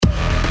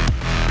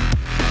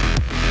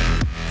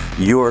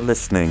You're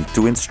listening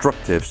to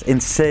Instructive's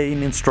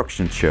insane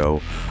instruction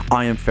show.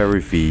 I am Ferry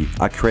V.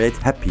 I create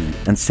happy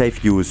and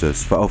safe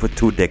users for over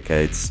 2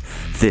 decades.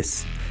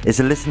 This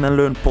is a listen and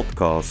learn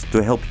podcast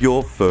to help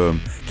your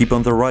firm keep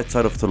on the right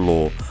side of the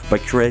law by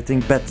creating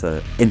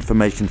better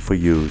information for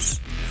use.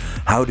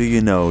 How do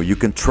you know you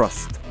can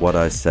trust what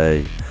I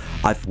say?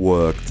 I've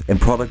worked in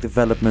product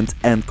development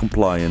and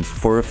compliance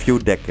for a few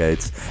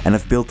decades and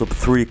have built up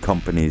 3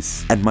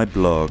 companies, and my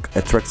blog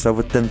attracts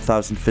over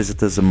 10,000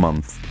 visitors a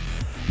month.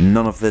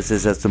 None of this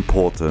is as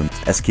important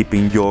as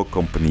keeping your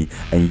company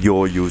and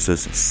your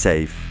users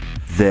safe.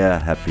 They're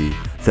happy,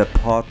 their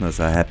partners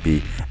are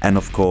happy, and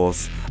of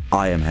course,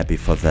 I am happy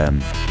for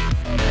them.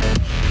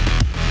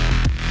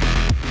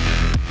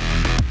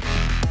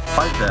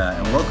 Hi there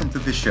and welcome to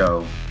the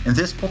show. In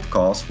this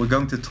podcast, we're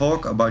going to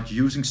talk about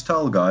using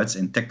style guides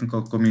in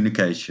technical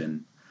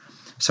communication.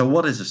 So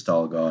what is a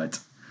style guide?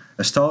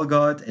 A style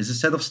guide is a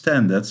set of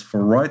standards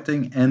for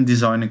writing and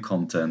designing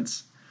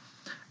content.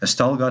 A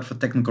style guide for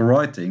technical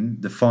writing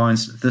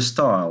defines the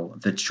style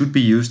that should be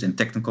used in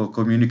technical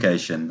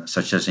communication,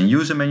 such as in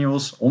user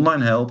manuals,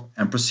 online help,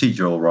 and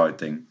procedural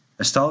writing.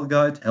 A style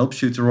guide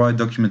helps you to write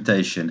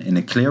documentation in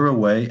a clearer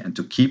way and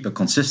to keep a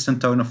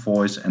consistent tone of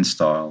voice and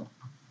style.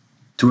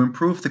 To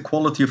improve the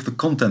quality of the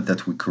content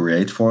that we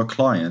create for our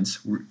clients,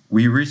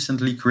 we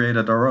recently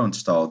created our own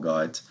style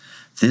guide.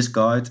 This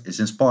guide is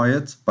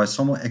inspired by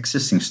some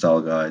existing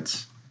style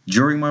guides.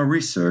 During my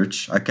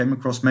research, I came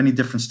across many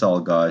different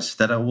style guides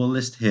that I will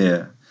list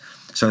here.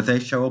 So they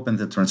show up in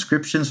the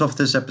transcriptions of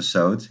this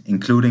episode,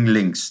 including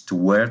links to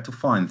where to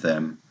find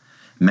them.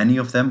 Many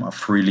of them are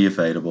freely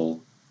available.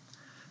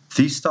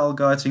 These style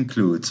guides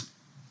include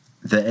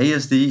the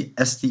ASD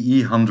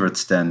STE 100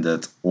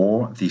 standard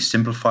or the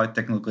Simplified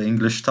Technical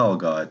English Style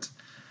Guide,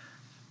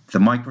 the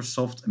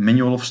Microsoft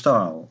Manual of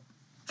Style,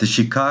 the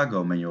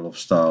Chicago Manual of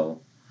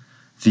Style,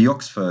 the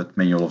Oxford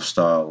Manual of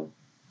Style,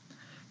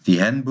 the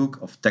Handbook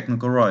of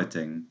Technical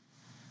Writing,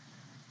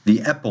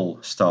 the Apple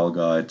Style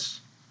Guide,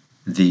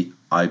 the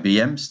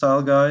IBM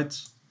Style Guide,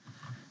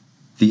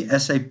 the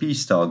SAP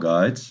Style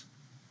Guide,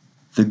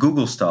 the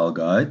Google Style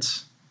Guide,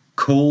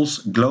 Cole's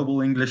Global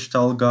English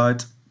Style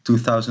Guide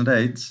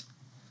 2008,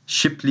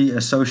 Shipley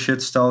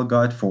Associate Style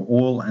Guide for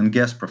Oil and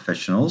Gas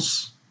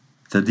Professionals,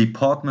 the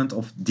Department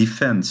of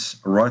Defense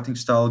Writing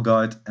Style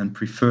Guide and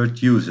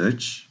Preferred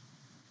Usage,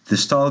 the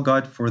Style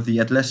Guide for the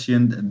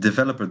Atlassian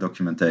Developer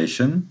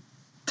Documentation,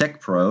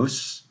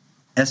 TechPros,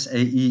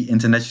 SAE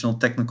International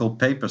Technical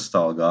Paper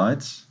Style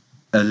Guide,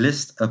 a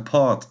List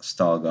Apart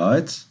Style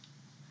Guide,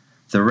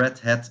 the Red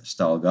Hat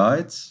Style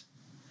Guide,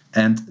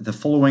 and the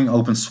following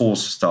open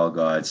source style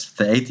guides: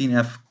 the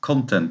 18F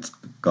Content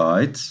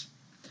Guide,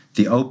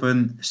 the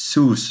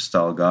OpenSUSE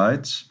Style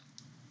Guide,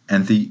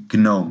 and the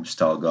GNOME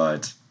Style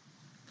Guide.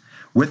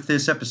 With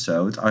this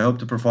episode, I hope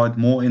to provide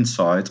more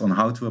insight on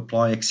how to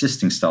apply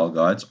existing style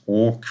guides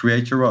or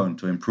create your own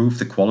to improve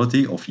the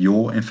quality of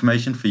your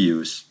information for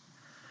use.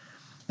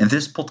 In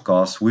this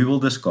podcast, we will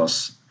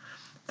discuss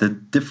the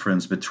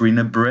difference between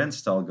a brand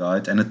style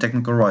guide and a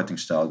technical writing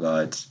style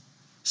guide,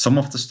 some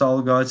of the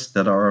style guides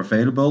that are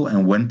available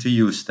and when to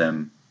use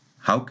them,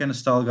 how can a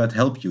style guide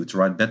help you to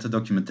write better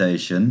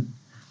documentation,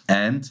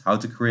 and how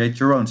to create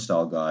your own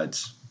style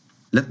guides.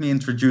 Let me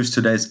introduce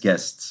today's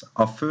guests.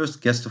 Our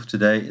first guest of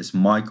today is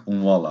Mike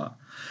Onwalla.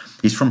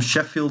 He's from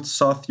Sheffield,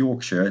 South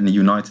Yorkshire in the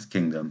United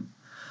Kingdom.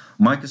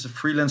 Mike is a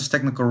freelance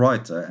technical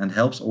writer and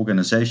helps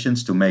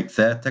organizations to make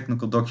their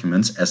technical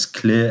documents as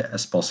clear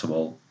as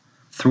possible.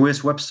 Through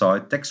his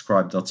website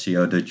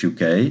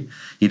techscribe.co.uk,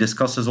 he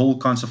discusses all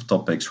kinds of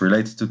topics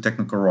related to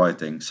technical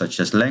writing, such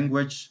as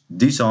language,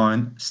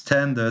 design,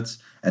 standards,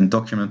 and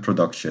document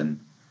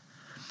production.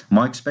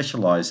 Mike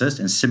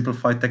specializes in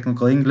simplified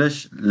technical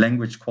English,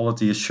 language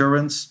quality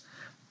assurance,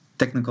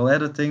 technical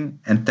editing,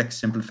 and text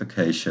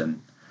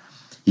simplification.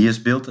 He has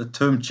built a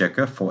term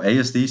checker for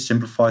ASD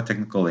Simplified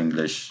Technical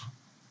English.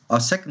 Our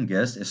second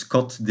guest is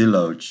Scott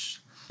Deloach.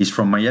 He's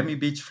from Miami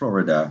Beach,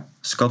 Florida.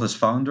 Scott is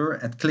founder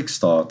at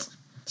ClickStart.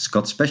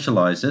 Scott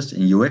specializes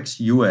in UX,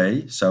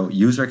 UA, so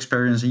user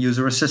experience and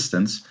user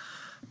assistance,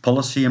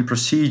 policy and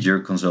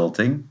procedure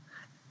consulting,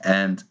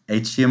 and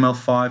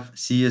HTML5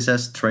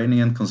 CSS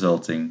training and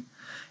consulting.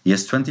 He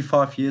has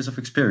 25 years of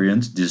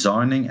experience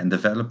designing and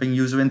developing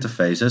user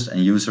interfaces and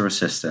user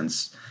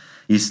assistance.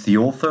 He's the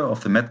author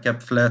of the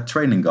Madcap Flare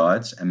training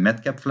guides and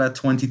Madcap Flare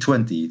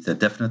 2020, the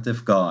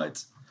definitive guide.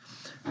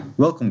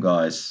 Welcome,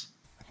 guys.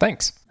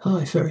 Thanks.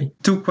 Hi, Ferry.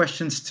 2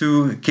 questions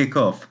to kick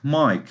off.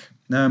 Mike,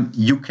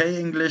 UK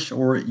English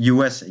or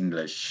US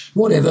English?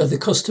 Whatever the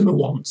customer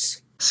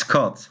wants.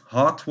 Scott,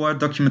 hardware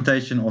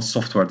documentation or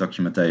software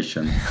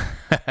documentation?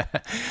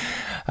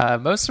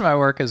 Most of my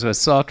work is with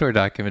software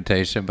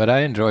documentation, but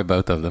I enjoy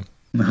both of them.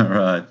 All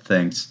right,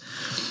 thanks.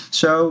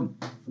 So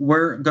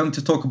we're going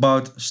to talk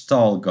about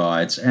style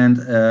guides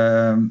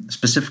and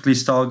specifically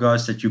style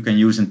guides that you can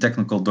use in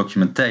technical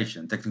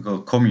documentation,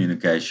 technical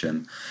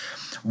communication.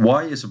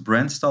 Why is a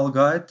brand style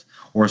guide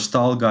or a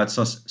style guide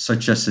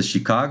such as the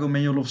Chicago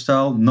Manual of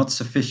Style not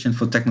sufficient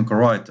for technical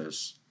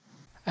writers?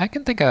 I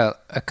can think of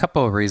a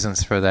couple of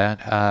reasons for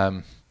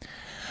that.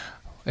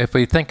 If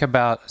we think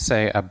about,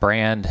 say, a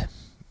brand,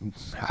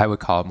 I would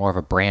call it more of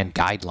a brand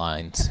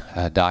guidelines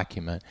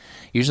document.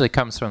 Usually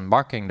comes from the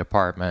marketing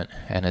department,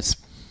 and it's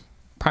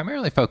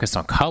primarily focused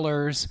on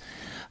colors,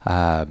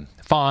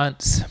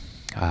 fonts,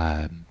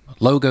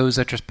 logos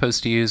that you're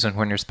supposed to use and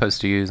when you're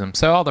supposed to use them.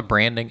 So all the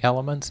branding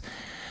elements.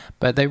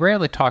 But they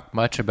rarely talk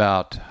much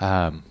about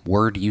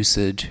word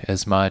usage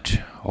as much,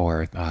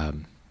 or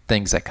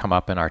things that come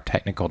up in our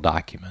technical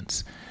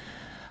documents.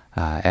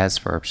 As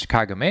for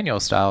Chicago Manual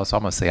Style, it's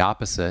almost the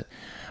opposite,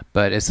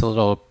 but it's a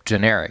little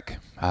generic.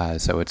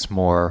 So it's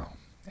more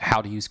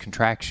how to use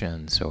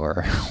contractions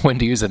or when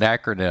to use an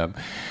acronym,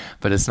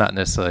 but it's not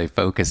necessarily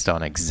focused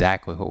on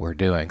exactly what we're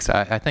doing. So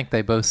I think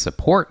they both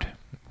support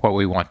what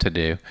we want to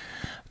do.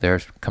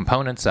 There's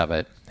components of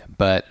it,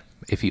 but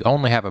if you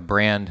only have a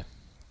brand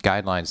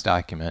guidelines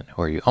document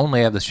or you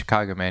only have the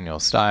Chicago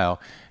Manual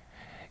Style,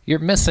 you're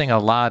missing a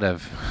lot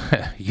of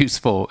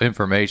useful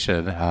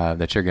information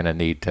that you're going to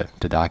need to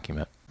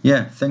document.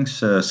 Yeah,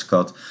 thanks,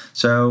 Scott.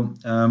 So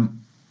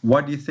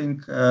why do you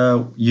think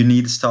you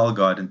need a style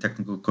guide in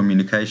technical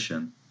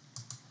communication?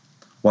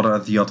 What are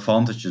the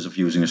advantages of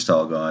using a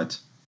style guide?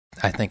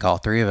 I think all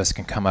three of us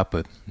can come up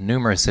with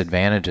numerous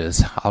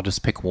advantages. I'll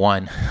just pick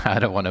one. I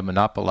don't want to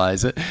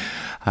monopolize it.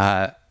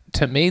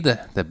 To me,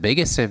 the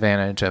biggest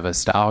advantage of a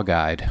style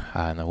guide,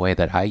 and the way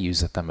that I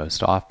use it the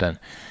most often,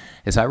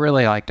 is I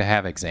really like to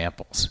have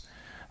examples.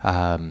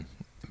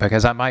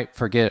 Because I might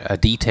forget a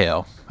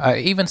detail,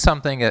 even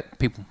something that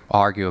people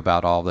argue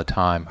about all the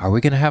time. Are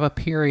we going to have a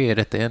period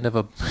at the end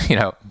of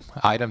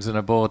items in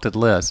a bulleted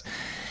list?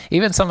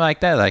 Even something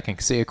like that, I can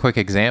see a quick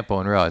example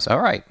and realize, all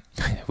right,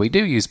 we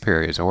do use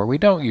periods, or we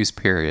don't use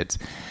periods.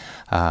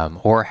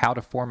 Or how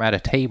to format a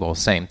table,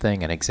 same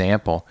thing, an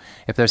example.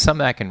 If there's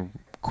something I can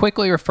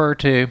quickly refer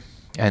to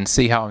and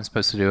see how I'm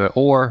supposed to do it,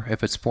 or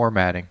if it's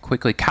formatting,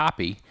 quickly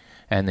copy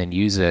and then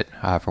use it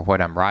for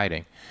what I'm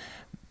writing.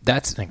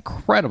 That's an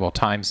incredible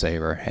time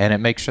saver, and it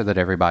makes sure that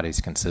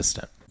everybody's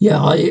consistent. Yeah,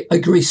 I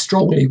agree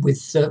strongly with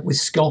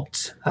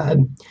Scott.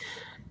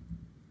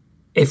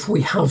 If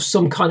we have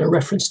some kind of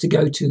reference to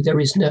go to, there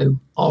is no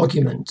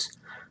argument.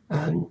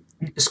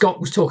 Scott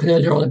was talking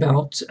earlier on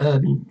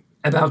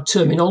about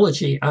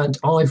terminology, and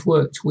I've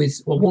worked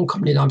with one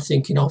company that I'm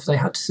thinking of. They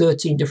had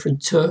 13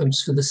 different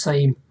terms for the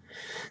same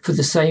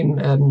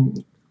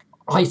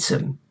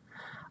item,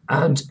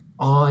 and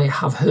I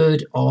have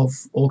heard of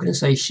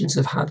organisations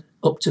have had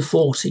up to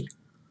 40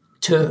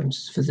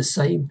 terms for the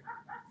same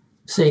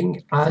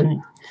thing.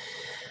 And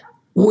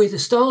with a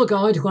style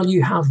guide, well,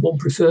 you have one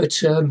preferred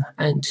term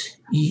and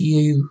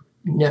you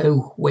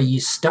know where you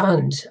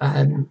stand.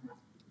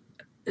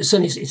 So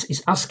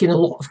it's asking a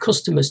lot of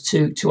customers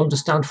to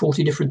understand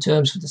 40 different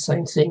terms for the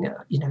same thing,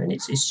 and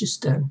it's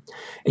just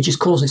it just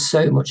causes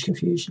so much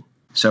confusion.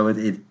 So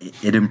it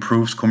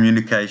improves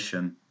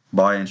communication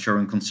by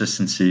ensuring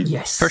consistency.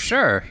 Yes, for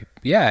sure.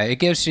 Yeah, it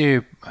gives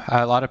you,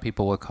 a lot of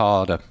people would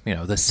call it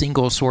the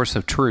single source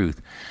of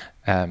truth.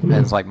 And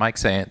it's like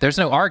Mike's saying, there's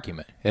no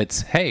argument.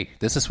 It's, hey,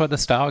 this is what the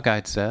style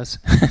guide says.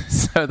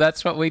 So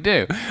that's what we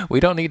do. We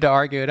don't need to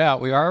argue it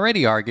out. We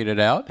already argued it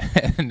out,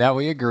 and now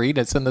we agreed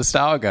it's in the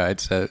style guide.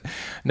 So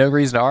no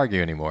reason to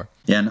argue anymore.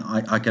 Yeah, and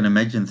I can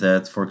imagine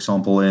that, for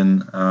example,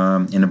 in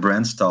a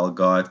brand style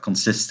guide,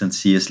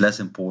 consistency is less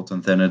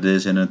important than it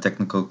is in a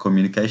technical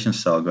communication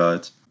style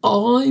guide.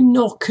 I'm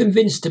not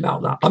convinced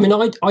about that. I mean,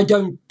 I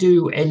don't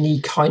do any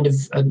kind of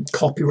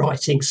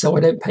copywriting, so I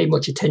don't pay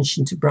much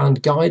attention to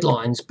brand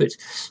guidelines. But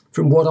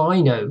from what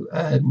I know,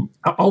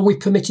 are we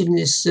permitted in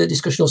this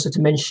discussion also to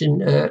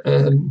mention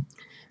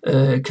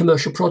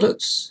commercial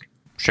products?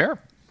 Sure.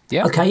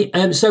 Yeah. Okay.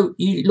 So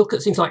you look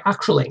at things like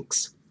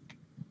Acrylinks,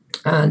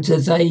 and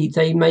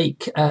they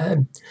make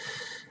a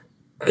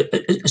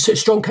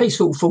strong case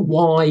for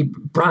why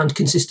brand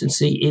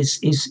consistency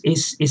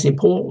is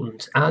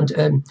important.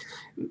 And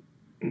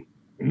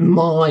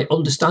my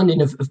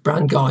understanding of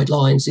brand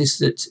guidelines is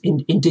that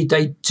indeed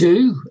they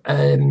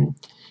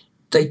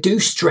do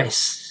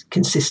stress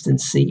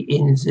consistency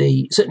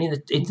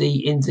certainly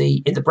in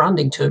the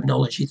branding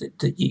terminology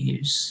that you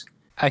use.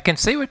 I can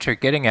see what you're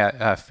getting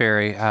at,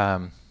 Ferry.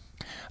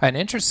 An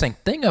interesting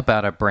thing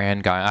about a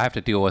brand guide, I have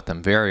to deal with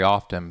them very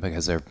often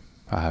because they're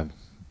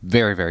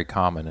very, very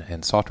common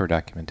in software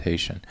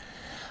documentation.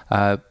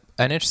 An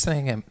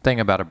interesting thing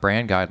about a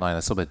brand guideline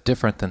that's a little bit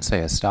different than,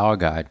 say, a style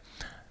guide,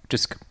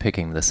 just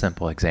picking the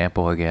simple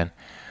example again,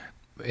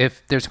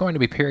 if there's going to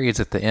be periods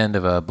at the end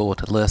of a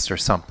bulleted list or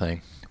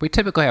something, we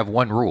typically have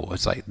one rule.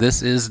 It's like,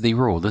 this is the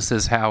rule. This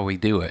is how we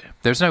do it.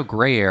 There's no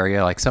gray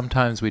area, like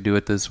sometimes we do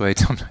it this way,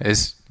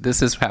 sometimes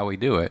this is how we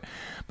do it.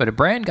 But a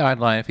brand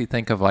guideline, if you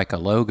think of like a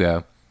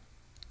logo,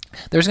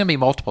 there's going to be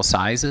multiple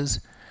sizes.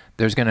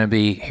 There's going to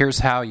be, here's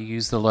how you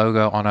use the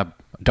logo on a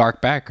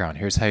dark background.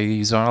 Here's how you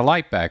use it on a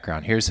light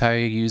background. Here's how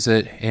you use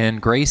it in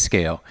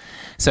grayscale.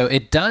 So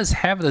it does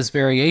have those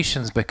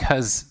variations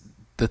because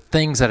the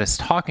things that it's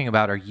talking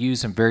about are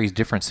used in very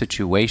different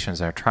situations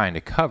that are trying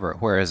to cover it,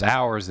 whereas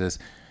ours is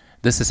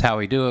this is how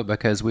we do it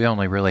because we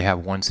only really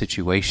have one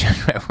situation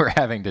that we're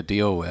having to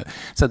deal with.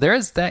 So there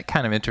is that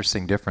kind of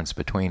interesting difference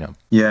between them.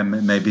 Yeah,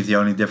 maybe the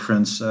only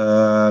difference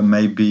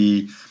may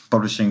be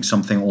publishing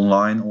something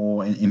online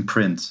or in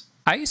print.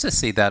 I used to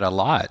see that a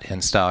lot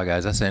in style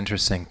guides. That's an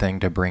interesting thing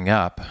to bring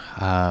up.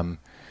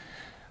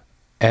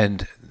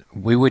 And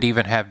we would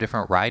even have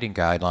different writing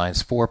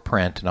guidelines for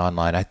print and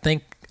online. I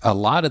think a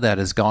lot of that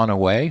has gone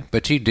away,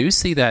 but you do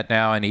see that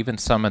now, and even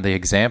some of the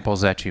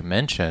examples that you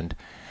mentioned.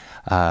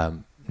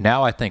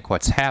 Now I think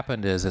what's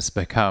happened is it's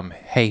become,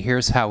 hey,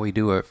 here's how we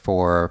do it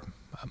for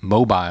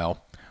mobile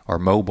or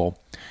mobile,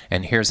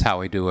 and here's how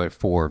we do it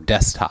for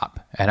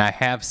desktop. And I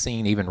have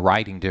seen even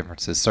writing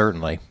differences,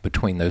 certainly,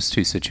 between those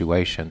two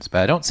situations.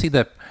 But I don't see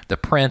the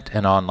print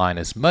and online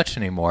as much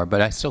anymore, but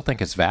I still think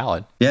it's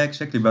valid. Yeah,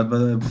 exactly.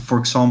 But for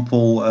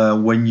example,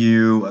 when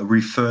you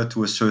refer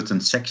to a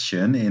certain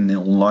section in the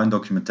online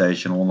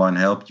documentation, online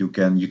help, you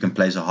can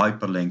place a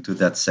hyperlink to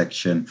that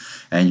section,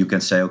 and you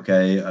can say,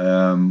 okay,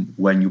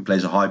 when you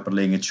place a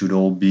hyperlink, it should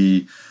all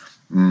be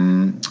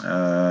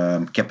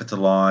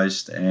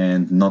capitalized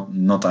and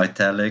not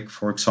italic,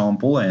 for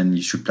example, and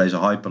you should place a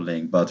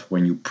hyperlink. But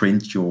when you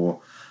print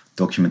your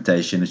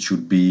documentation, it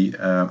should be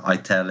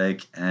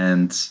italic,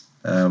 and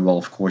well,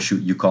 of course,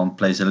 you can't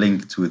place a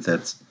link to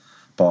that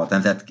part,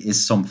 and that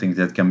is something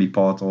that can be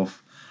part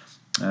of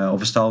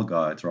a style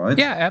guide, right?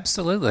 Yeah,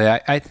 absolutely.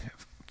 I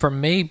for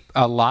me,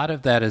 a lot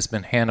of that has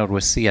been handled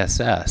with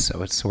CSS,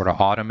 so it's sort of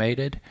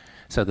automated.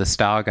 So the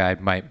style guide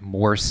might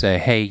more say,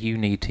 hey, you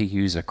need to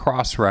use a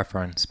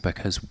cross-reference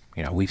because,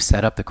 we've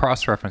set up the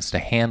cross-reference to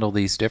handle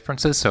these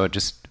differences. So it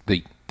just,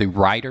 the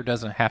writer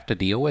doesn't have to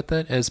deal with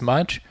it as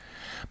much.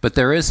 But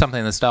there is something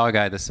in the style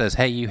guide that says,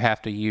 hey, you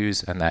have to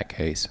use, in that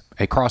case,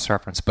 a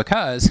cross-reference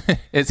because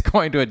it's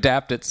going to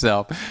adapt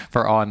itself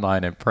for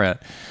online and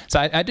print. So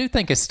I do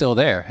think it's still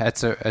there.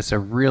 It's a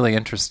really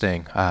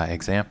interesting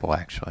example,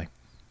 actually.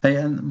 Hey,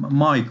 and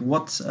Mike,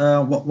 what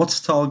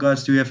style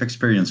guides do you have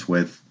experience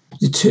with?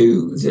 The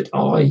two that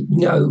I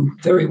know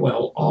very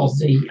well are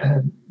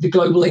the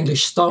Global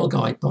English Style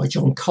Guide by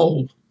John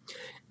Cole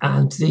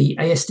and the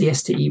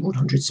ASD/STE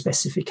 100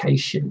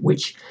 specification,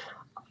 which,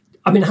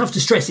 I have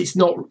to stress, it's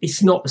not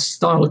a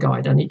style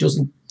guide, and it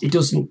doesn't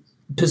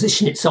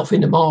position itself in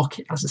the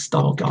market as a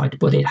style guide,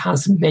 but it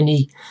has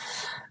many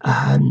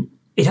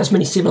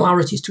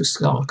similarities to a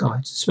style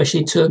guide,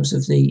 especially in terms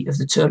of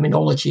the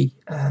terminology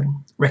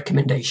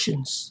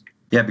recommendations.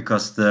 Yeah,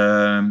 because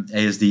the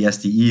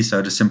ASD/STE,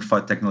 so the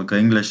Simplified Technical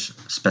English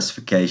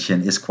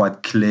specification, is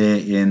quite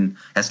clear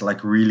has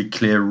like really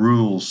clear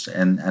rules,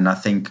 and I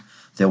think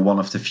they're one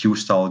of the few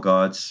style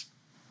guides,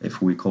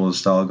 if we call it a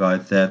style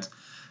guide, that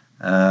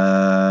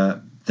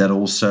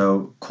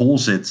also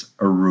calls it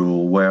a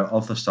rule, where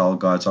other style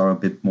guides are a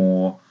bit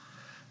more,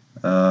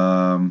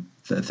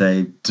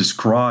 they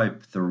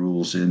describe the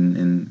rules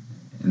in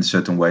a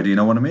certain way. Do you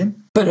know what I mean?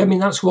 But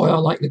that's why I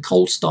like the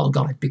Cole Style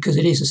Guide, because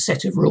it is a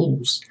set of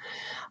rules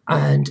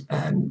and,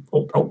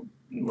 all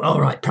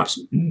right, perhaps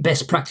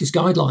best practice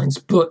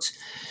guidelines, but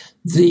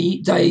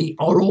they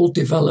are all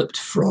developed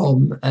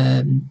from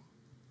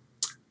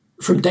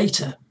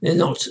data. They're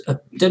not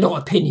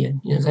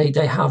opinion.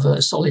 They have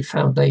a solid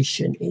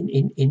foundation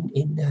in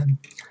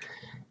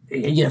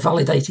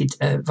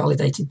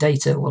validated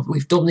data. Well,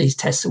 we've done these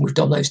tests and we've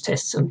done those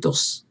tests, and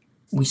thus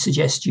we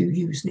suggest you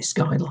use this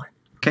guideline.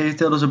 Can you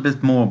tell us a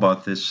bit more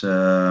about this?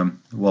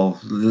 Well,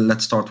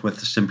 let's start with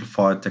the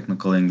Simplified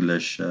Technical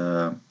English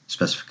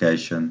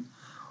specification.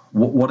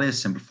 What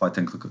is Simplified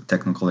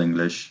Technical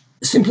English?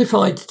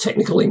 Simplified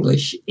Technical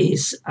English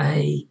is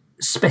a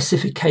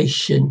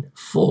specification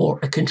for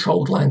a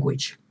controlled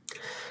language.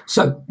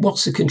 So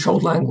what's a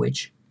controlled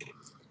language?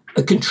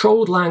 A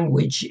controlled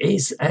language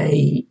is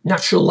a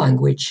natural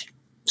language,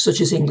 such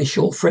as English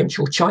or French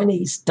or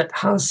Chinese, that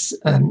has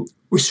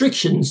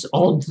restrictions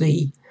on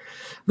the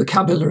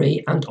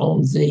vocabulary and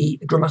on the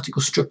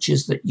grammatical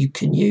structures that you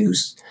can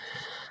use.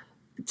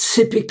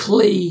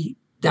 Typically,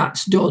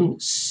 that's done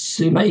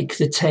to make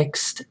the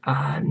text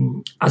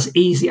as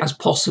easy as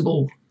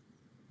possible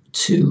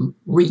to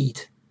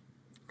read.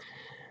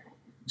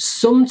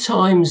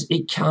 Sometimes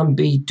it can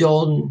be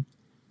done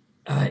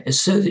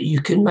so that you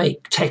can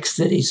make text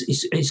that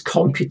is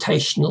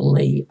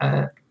computationally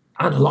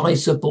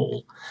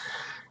analyzable.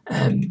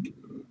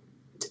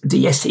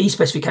 The STE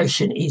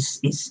specification is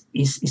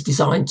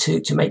designed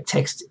to make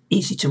text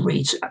easy to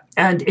read.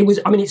 And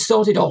it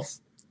started off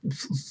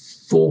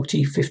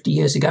 40, 50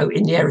 years ago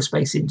in the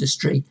aerospace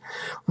industry,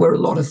 where a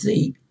lot of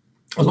the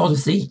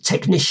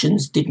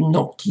technicians did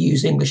not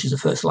use English as a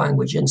first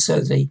language. And so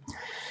the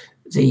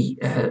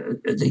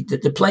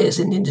players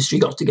in the industry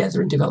got together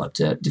and developed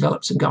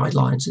some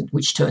guidelines,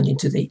 which turned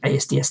into the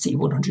ASD/STE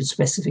 100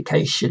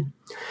 specification.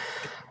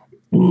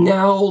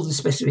 Now the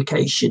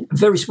specification, a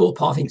very small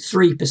part, I think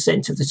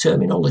 3% of the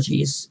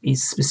terminology is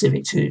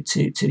specific to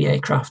the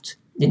aircraft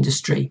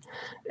industry.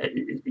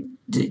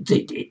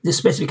 The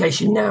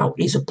specification now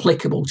is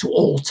applicable to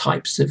all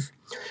types of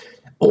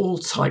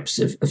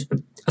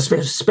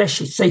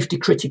especially safety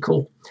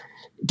critical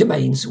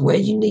domains where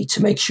you need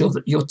to make sure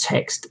that your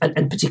text,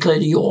 and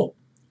particularly your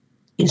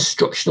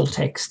instructional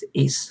text,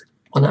 is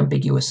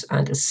unambiguous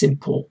and as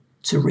simple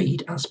to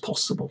read as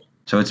possible.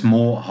 So it's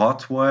more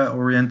hardware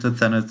oriented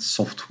than it's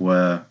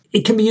software?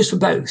 It can be used for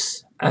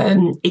both.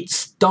 It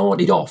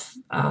started off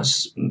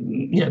as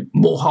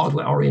more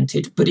hardware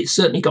oriented, but it's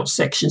certainly got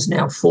sections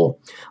now for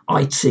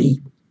IT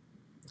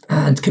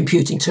and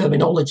computing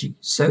terminology.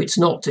 So it's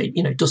not,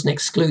 it doesn't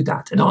exclude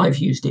that. And I've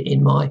used it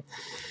in my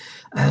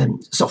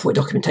software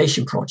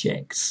documentation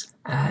projects.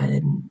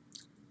 I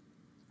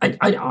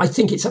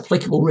think it's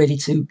applicable really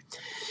to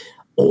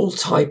all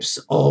types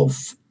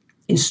of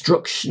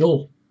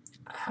instructional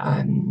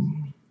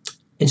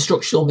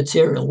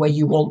material where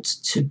you want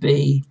to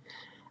be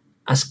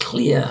as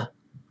clear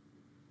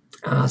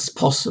as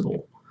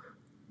possible.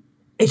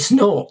 It's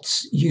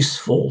not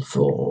useful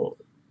for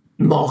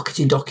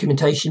marketing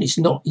documentation. It's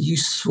not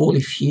useful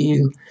if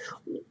you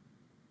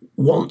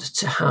want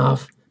to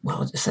have,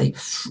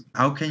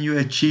 how can you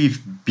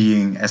achieve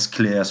being as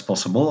clear as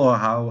possible, or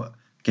how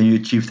can you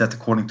achieve that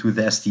according to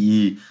the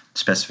STE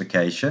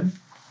specification?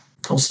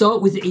 I'll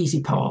start with the easy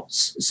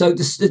parts. So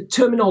the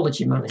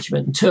terminology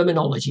management and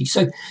terminology.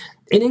 So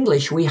in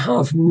English, we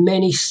have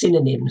many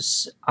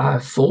synonyms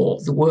for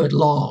the word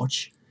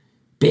large.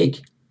 Big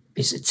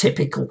is a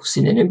typical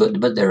synonym,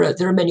 but there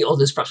are many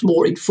others, perhaps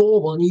more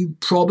informal, and you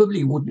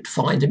probably wouldn't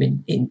find them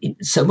in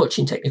so much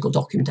in technical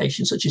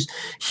documentation, such as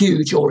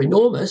huge or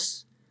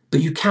enormous, but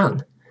you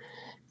can.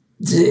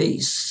 The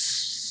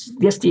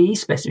STE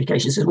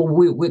specification says, well,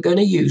 we're going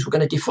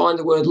to define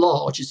the word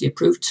large as the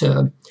approved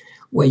term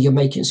where you're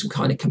making some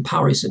kind of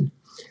comparison.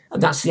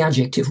 And that's the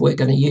adjective we're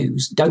going to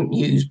use. Don't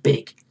use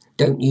big.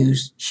 Don't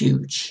use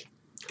huge.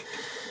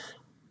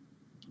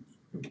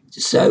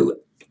 So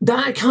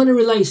that kind of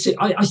relates to,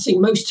 I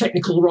think most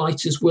technical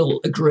writers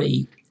will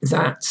agree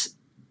that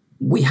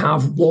we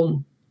have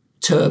one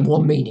term,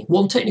 one meaning.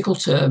 One technical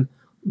term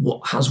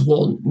has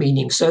one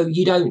meaning. So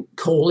you don't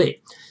call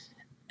it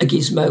a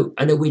gizmo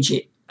and a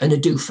widget and a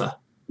doofer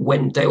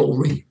when they all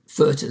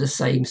refer to the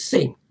same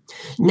thing.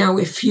 Now,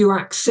 if you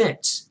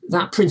accept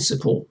that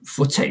principle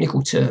for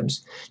technical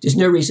terms, there's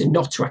no reason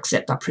not to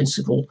accept that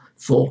principle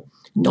for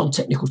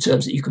non-technical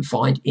terms that you can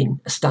find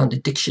in a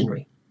standard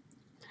dictionary.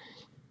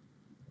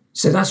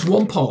 So that's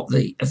one part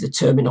of the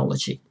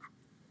terminology.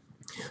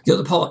 The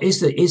other part is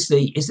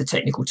the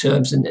technical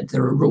terms, and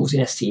there are rules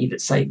in STE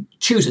that say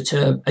choose a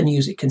term and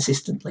use it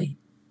consistently.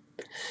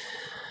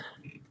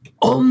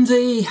 On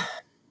the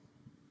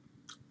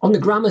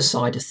grammar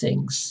side of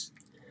things,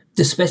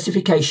 the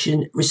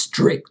specification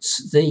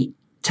restricts the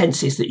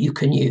tenses that you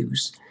can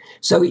use.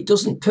 So it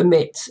doesn't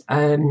permit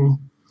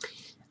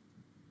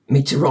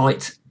me to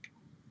write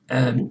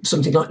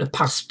something like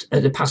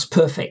the past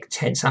perfect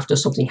tense after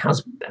something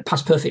has,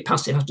 past perfect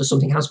passive after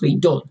something has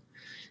been done.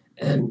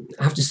 I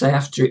have to say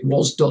after it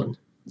was done,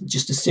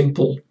 just a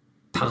simple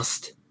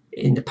past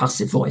in the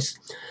passive voice.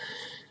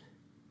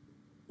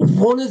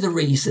 One of the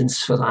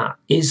reasons for that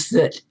is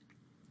that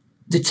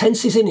the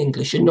tenses in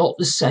English are not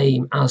the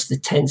same as the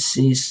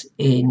tenses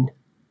in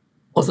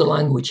other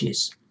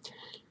languages.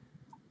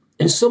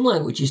 And some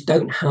languages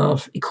don't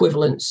have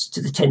equivalents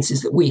to the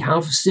tenses that we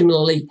have.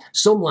 Similarly,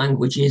 some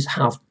languages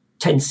have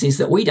tenses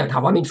that we don't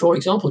have. I mean, for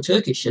example,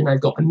 Turkish, and they've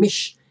got a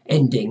mish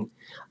ending,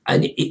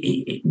 and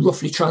it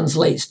roughly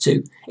translates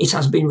to, it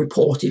has been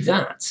reported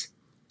that.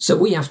 So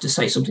we have to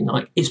say something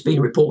like, it's been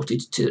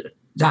reported to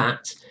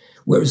that,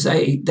 whereas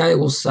they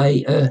will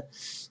say,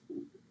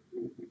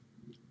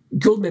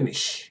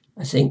 Gulmemiş,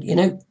 I think,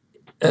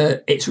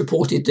 it's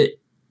reported that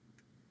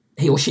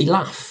he or she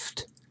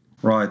laughed.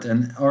 Right,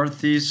 and are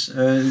these,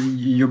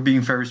 you're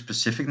being very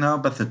specific now,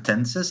 but the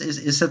tenses,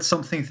 is that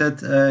something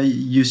that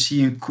you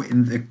see in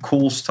the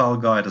Cole style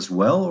guide as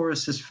well, or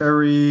is this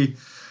very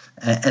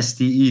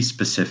STE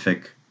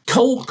specific?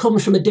 Cole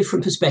comes from a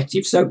different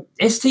perspective. So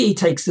STE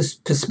takes this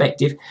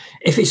perspective,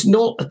 if it's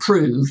not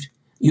approved,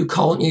 you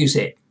can't use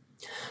it.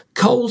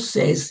 Cole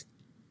says,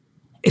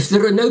 if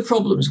there are no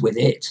problems with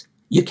it,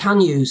 you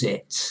can use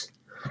it.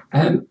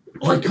 I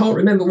can't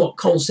remember what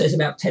Cole says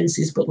about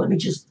tenses, but let me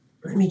just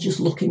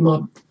look in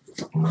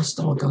my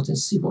style guide and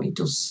see what he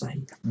does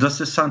say. Does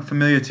this sound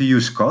familiar to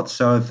you, Scott?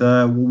 So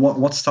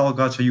what style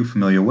guides are you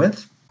familiar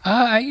with?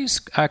 I use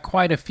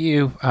quite a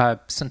few,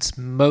 since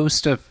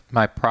most of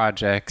my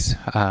projects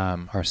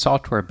are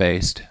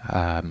software-based.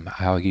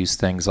 I'll use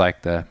things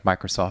like the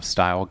Microsoft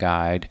Style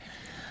Guide.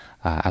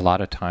 A lot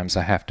of times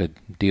I have to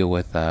deal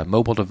with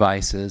mobile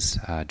devices.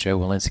 Joe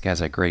Walensky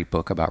has a great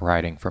book about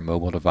writing for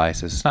mobile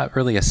devices. It's not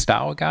really a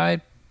style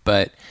guide,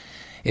 but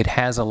it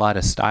has a lot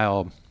of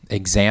style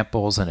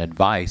examples and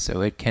advice,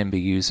 so it can be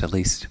used at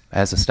least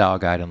as a style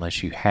guide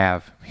unless you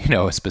have,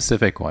 a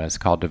specific one. It's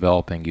called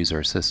Developing User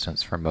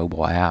Assistance for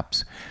Mobile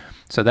Apps.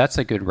 So that's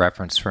a good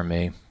reference for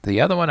me.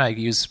 The other one I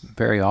use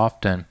very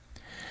often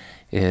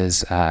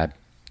is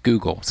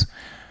Google's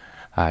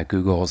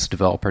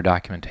Developer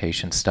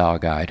Documentation Style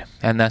Guide.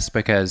 And that's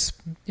because,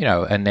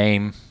 a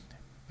name,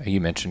 you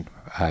mentioned,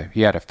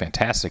 you had a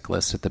fantastic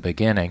list at the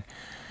beginning.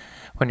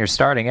 when you're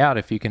starting out,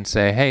 if you can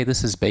say, hey,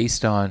 this is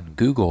based on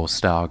Google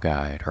style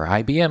guide or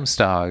IBM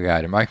style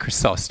guide or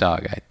Microsoft style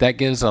guide, that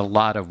gives a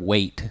lot of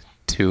weight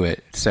to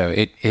it. So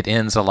it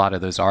ends a lot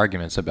of those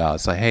arguments about,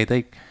 it's like, hey,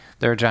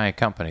 they're a giant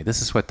company.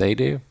 This is what they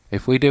do.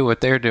 If we do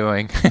what they're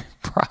doing,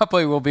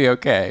 probably we'll be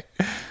okay.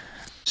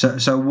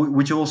 So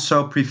would you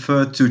also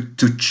prefer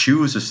to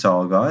choose a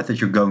style guide that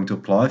you're going to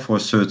apply for a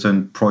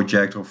certain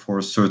project or for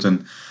a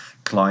certain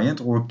client,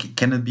 or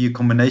can it be a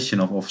combination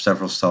of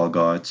several style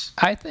guides?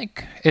 I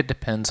think it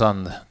depends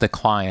on the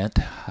client.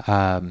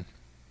 For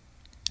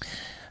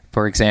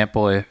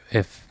example,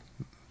 if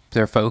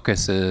their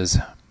focus is,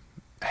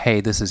 hey,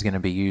 this is going to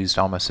be used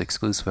almost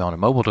exclusively on a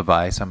mobile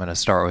device, I'm going to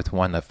start with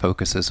one that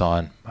focuses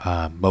on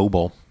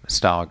mobile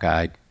style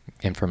guide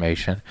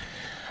information.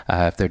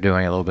 If they're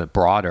doing a little bit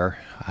broader,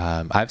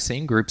 I've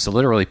seen groups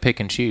literally pick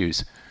and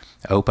choose,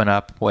 open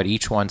up what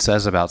each one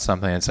says about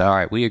something and say, all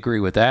right, we agree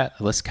with that.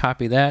 Let's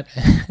copy that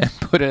and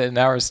put it in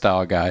our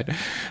style guide.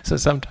 So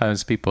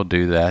sometimes people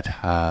do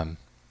that.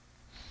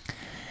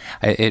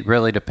 It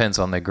really depends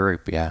on the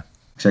group, yeah.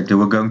 Exactly.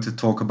 We're going to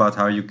talk about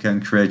how you can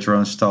create your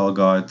own style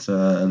guide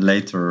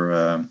later,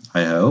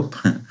 I hope.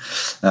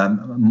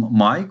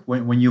 Mike,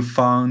 when you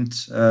found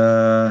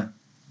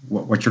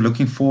what you're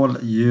looking for,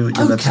 you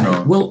let us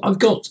know. Well, I've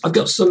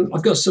got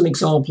some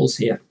examples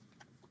here.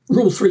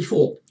 Rule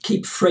 3.4: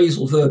 keep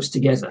phrasal verbs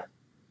together.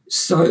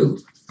 So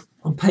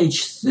on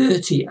page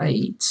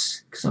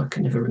 38, because I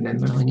can never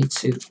remember, I need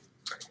to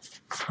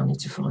find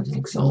an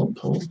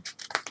example.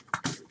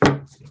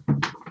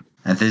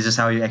 And this is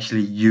how you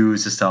actually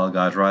use a style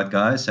guide, right,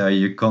 guys? So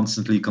you're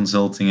constantly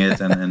consulting it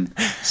and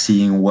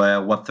seeing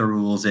what the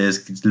rules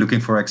is,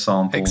 looking for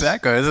examples.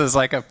 Exactly. This is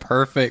like a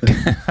perfect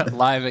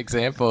live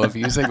example of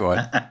using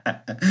one.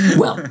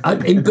 Well,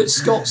 but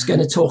Scott's going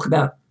to talk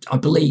about, I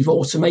believe,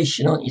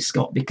 automation, aren't you,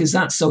 Scott? Because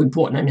that's so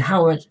important. I mean,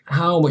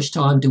 how much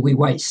time do we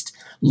waste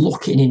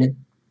looking in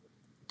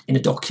a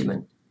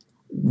document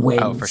when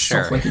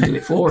software can do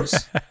it for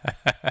us?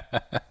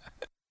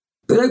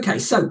 But okay,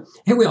 so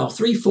here we are,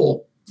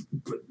 3.4.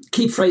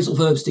 Keep phrasal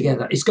verbs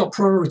together. It's got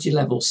priority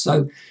levels.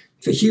 So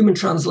for human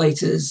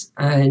translators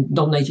and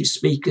non-native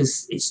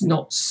speakers, it's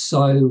not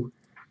so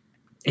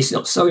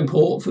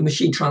important. For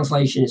machine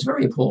translation, it's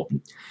very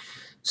important.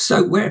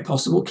 So where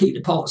possible, keep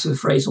the parts of a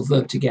phrasal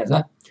verb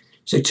together.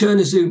 So turn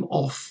a zoom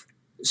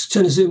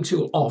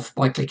tool off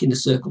by clicking the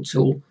circle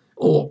tool,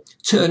 or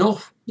turn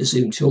off the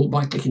zoom tool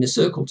by clicking the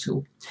circle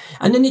tool.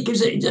 And then it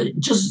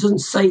just doesn't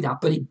say that,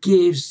 but it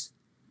gives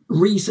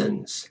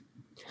reasons.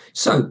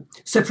 So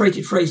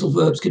separated phrasal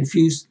verbs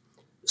confuse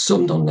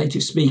some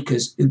non-native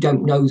speakers who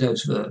don't know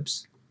those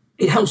verbs.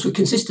 It helps with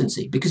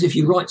consistency, because if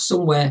you write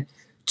somewhere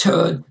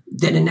turn,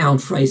 then a noun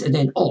phrase, and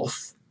then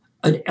off,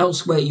 and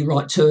elsewhere you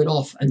write turn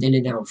off and then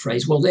a noun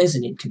phrase, well, there's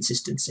an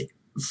inconsistency.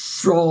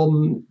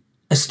 From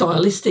a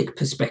stylistic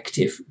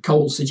perspective,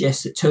 Cole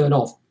suggests that turn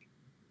off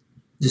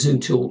the zoom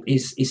tool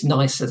is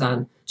nicer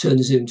than turn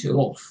the zoom tool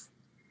off.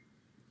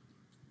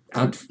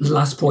 And the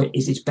last point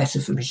is it's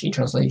better for machine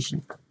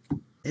translation.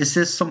 Is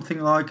this something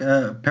like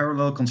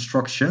parallel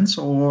constructions,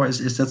 or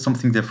is that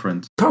something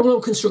different?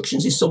 Parallel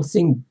constructions is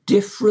something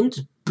different,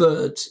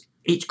 but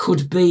it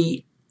could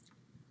be.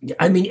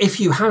 I mean, if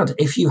you had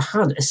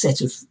a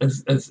set of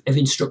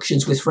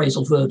instructions with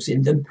phrasal verbs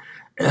in them,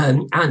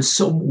 and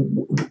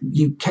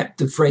you kept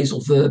the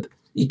phrasal verb,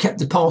 you kept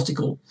the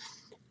particle,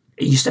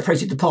 you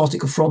separated the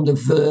particle from the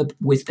verb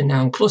with the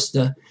noun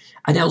cluster,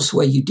 and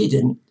elsewhere you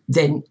didn't,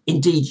 then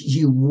indeed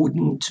you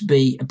wouldn't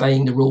be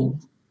obeying the rule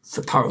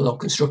for parallel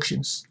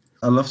constructions.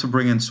 I'd love to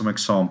bring in some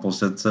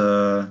examples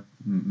that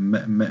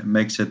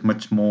makes it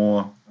much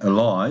more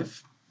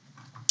alive.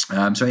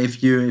 So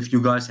if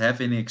you guys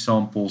have any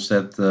examples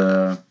that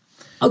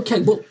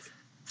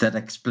that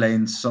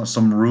explains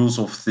some rules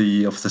of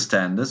the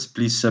standards,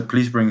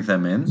 please bring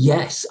them in.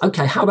 Yes.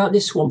 Okay. How about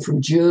this one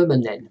from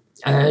German then?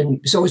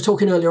 So I was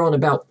talking earlier on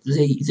about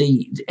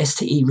the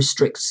STE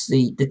restricts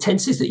the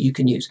tenses that you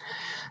can use.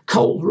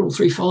 Cole, Rule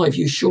 3.5,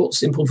 use short,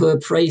 simple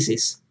verb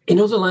phrases.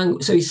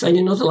 So he's saying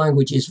in other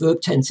languages, verb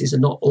tenses are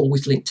not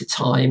always linked to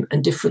time,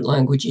 and different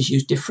languages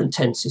use different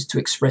tenses to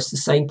express the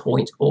same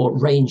point or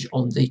range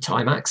on the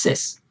time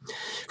axis.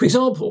 For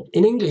example,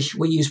 in English,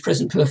 we use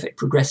present perfect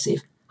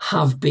progressive,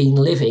 have been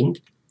living,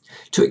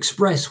 to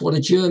express what a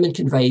German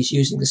conveys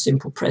using the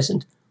simple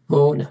present,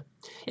 wohne.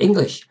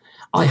 English,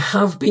 I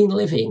have been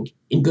living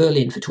in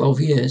Berlin for 12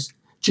 years.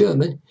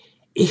 German,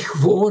 ich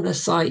wohne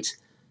seit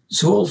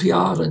 12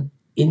 Jahren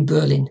in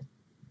Berlin.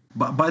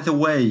 By the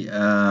way,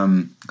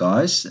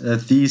 guys,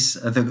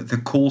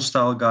 the Cole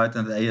style guide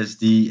and the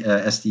ASD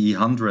SDE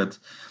 100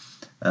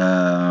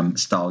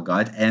 style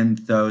guide, and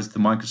the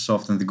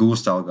Microsoft and the Google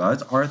style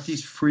guides, are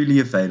these freely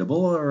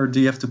available, or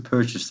do you have to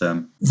purchase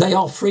them? They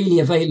are freely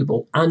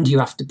available, and you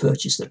have to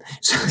purchase them.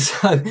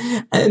 So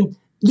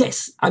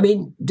yes, I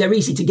mean, they're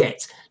easy to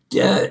get.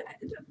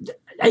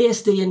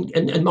 ASD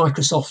and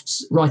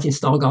Microsoft's writing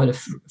style guide are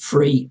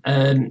free.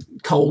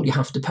 Cole, you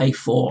have to pay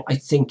for, I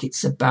think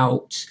it's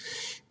about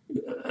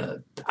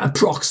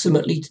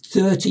approximately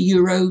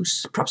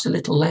 €30, perhaps a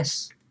little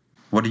less.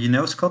 What do you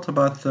know, Scott,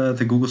 about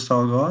the Google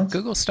Style Guide?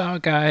 Google Style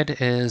Guide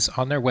is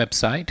on their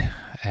website,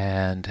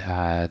 and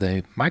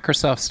the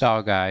Microsoft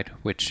Style Guide,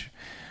 which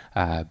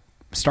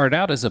started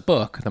out as a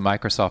book, the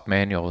Microsoft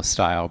Manual of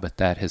Style, but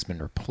that has been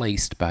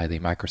replaced by the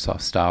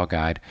Microsoft Style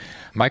Guide.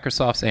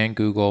 Microsoft's and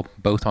Google,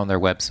 both on their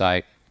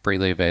website,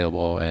 freely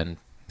available, and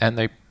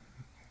they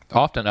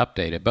often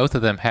update it. Both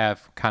of them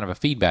have kind of a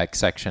feedback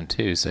section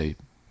too, so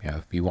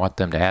if you want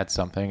them to add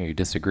something or you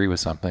disagree with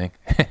something,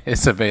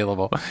 it's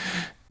available.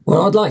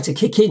 Well, I'd like to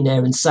kick in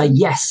there and say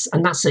yes,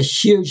 and that's a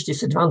huge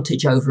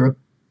disadvantage over a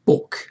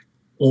book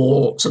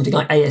or something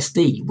like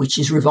ASD, which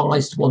is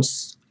revised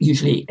once,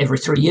 usually every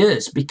 3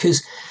 years,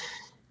 because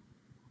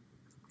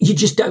you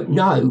just don't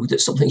know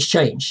that something's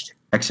changed.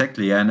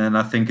 Exactly, and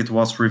I think it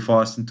was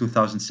revised in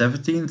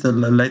 2017, the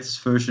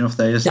latest version of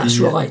the ASD. That's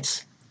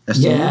right.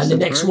 SDE, and the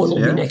next one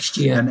will be next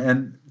year.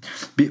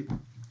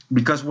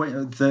 Because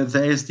the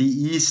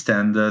ASDE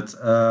standard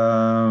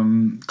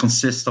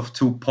consists of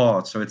 2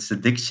 parts. So it's the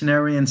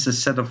dictionary and it's a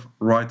set of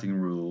writing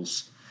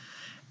rules.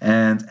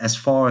 And as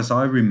far as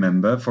I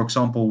remember, for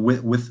example,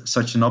 with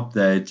such an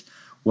update,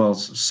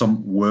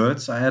 some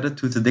words are added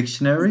to the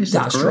dictionary.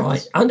 That's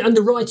right. And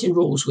the writing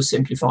rules were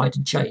simplified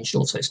and changed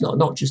also. It's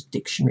not just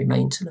dictionary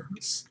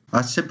maintenance.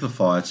 I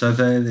simplified, so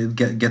it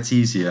gets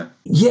easier.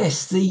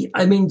 Yes, the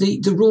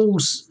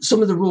rules.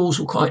 Some of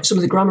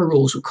the grammar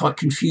rules were quite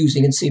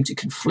confusing and seemed to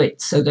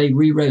conflict. So they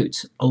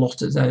rewrote a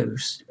lot of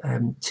those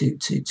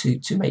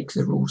to make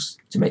the rules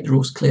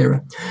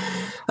clearer.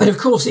 And of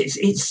course,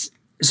 it's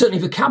certainly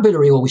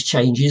vocabulary always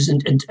changes,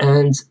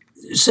 and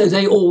so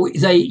they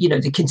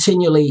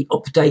continually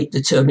update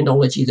the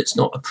terminology that's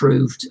not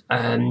approved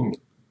and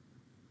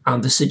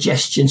the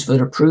suggestions for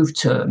approved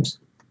terms.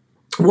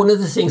 One of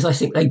the things I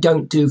think they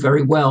don't do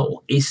very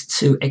well is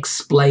to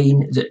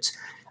explain that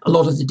a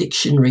lot of the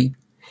dictionary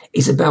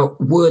is about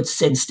word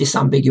sense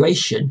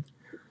disambiguation.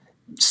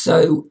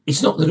 So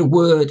it's not that a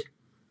word,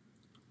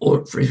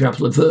 or for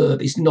example, a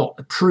verb is not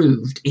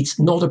approved. It's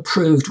not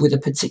approved with a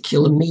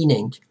particular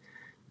meaning.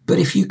 But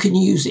if you can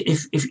use it,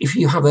 if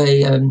you have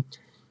if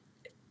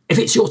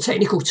it's your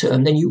technical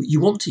term, then you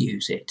want to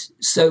use it.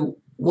 So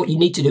what you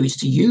need to do is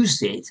to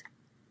use it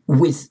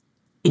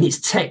in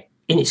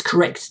its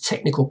correct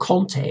technical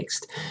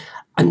context,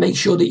 and make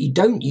sure that you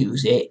don't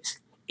use it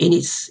in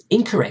its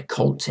incorrect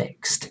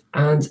context.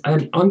 And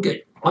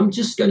I'm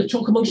just going to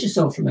talk amongst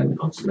yourself for a moment.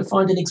 I'm just going to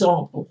find an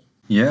example.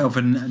 Yeah, of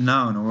a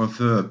noun or a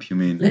verb, you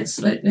mean?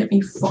 Let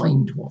me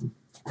find one.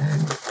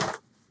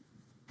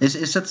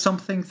 Is that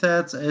something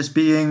that is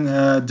being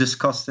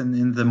discussed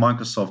in the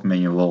Microsoft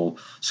manual,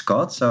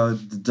 Scott? So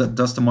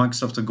does the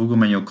Microsoft or Google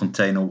manual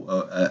contain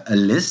a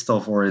list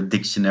of or a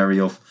dictionary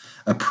of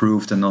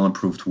approved and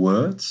unapproved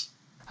words?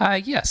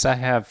 Yes, I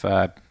have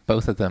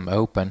both of them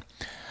open.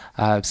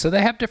 So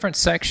they have different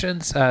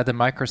sections. The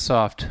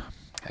Microsoft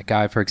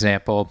guide, for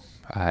example,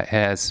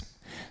 has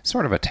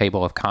sort of a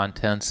table of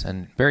contents,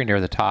 and very near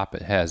the top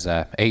it has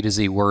a to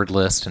Z word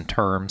list and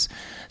terms.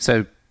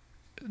 So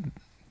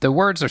the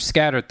words are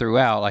scattered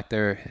throughout, like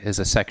there is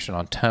a section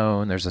on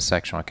tone, there's a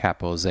section on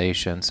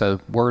capitalization. So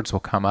words will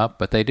come up,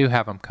 but they do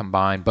have them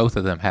combined. Both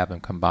of them have them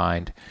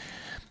combined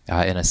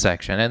in a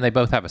section. And they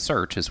both have a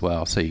search as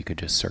well, so you could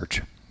just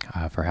search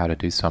for how to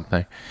do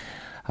something.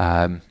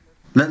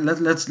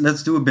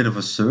 Let's do a bit of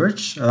a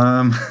search.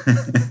 For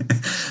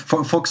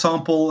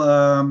example,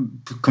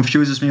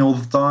 confuses me all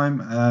the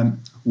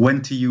time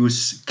when to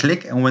use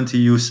click and when to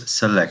use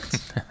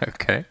select.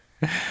 Okay,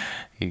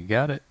 you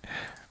got it.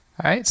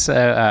 All right,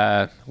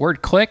 so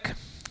word click,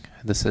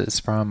 this is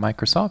from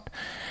Microsoft.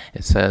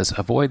 It says,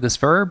 avoid this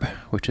verb,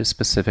 which is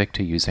specific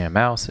to using a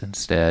mouse.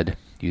 Instead,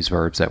 use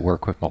verbs that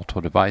work with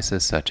multiple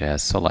devices, such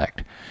as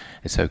select.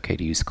 It's okay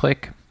to use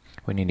click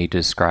when you need to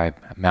describe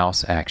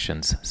mouse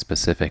actions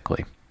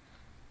specifically.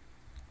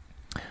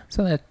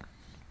 So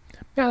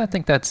I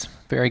think that's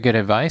very good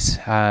advice.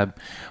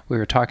 We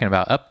were talking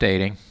about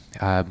updating.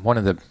 One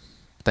of the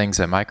things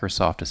that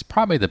Microsoft is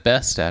probably the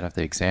best at of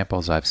the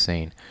examples I've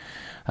seen.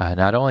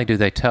 Not only do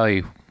they tell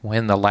you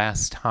when the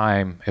last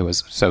time it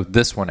was, so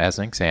this one as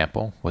an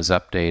example was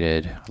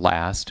updated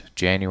last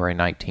January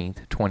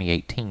 19th,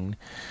 2018.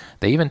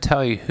 They even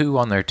tell you who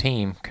on their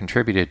team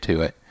contributed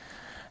to it.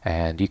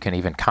 And you can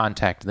even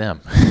contact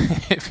them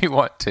if you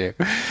want to.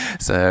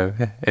 So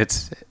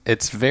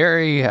it's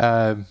very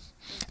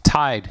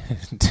tied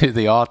to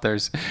the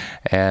authors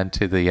and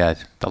to the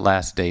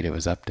last date it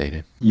was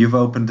updated. You've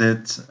opened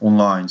it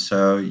online,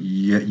 so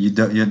you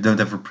don't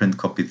have a print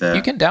copy there.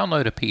 You can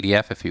download a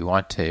PDF if you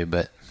want to,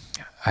 but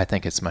I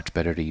think it's much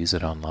better to use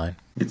it online.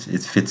 It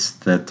fits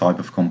the type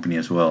of company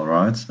as well,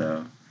 right?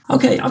 So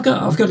okay, I've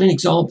got an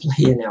example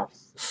here now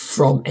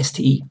from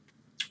STE.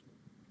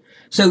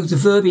 So the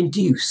verb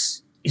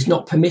induce is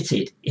not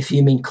permitted if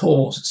you mean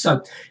cause.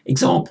 So,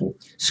 example,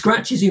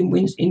 scratches in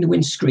the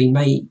windscreen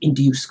may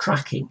induce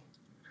cracking.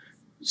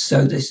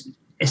 So this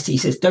STE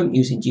says don't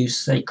use induce,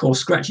 say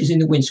cause scratches in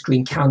the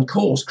windscreen can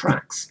cause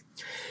cracks.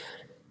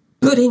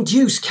 But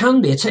induce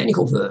can be a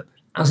technical verb,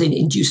 as in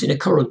inducing a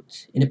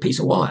current in a piece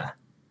of wire.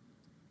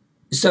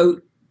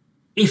 So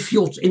if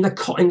you're in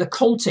the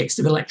context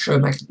of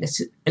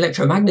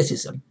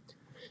electromagnetism,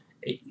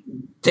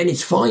 then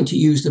it's fine to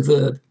use the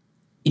verb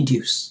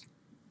induce.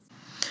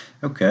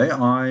 Okay.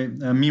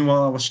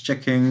 Meanwhile I was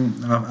checking.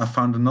 I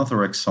found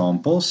another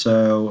example.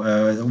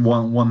 So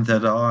one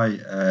that I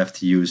have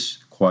to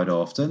use quite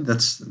often.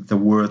 That's the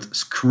word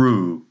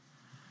screw.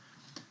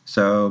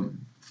 So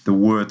the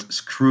word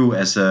screw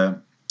as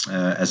a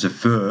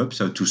verb,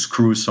 so to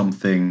screw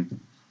something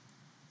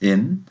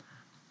in,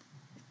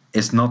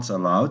 is not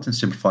allowed in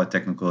simplified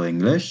technical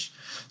English.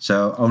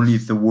 So only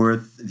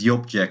the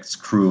object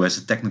screw as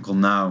a technical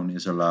noun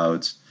is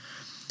allowed.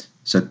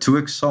 So two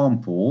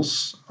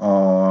examples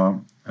are,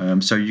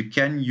 so you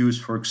can use,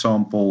 for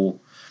example,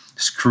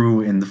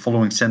 screw in the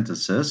following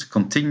sentences.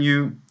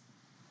 Continue,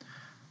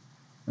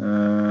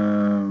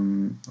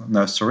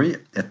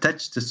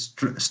 attach the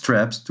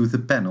straps to the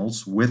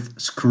panels with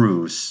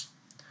screws.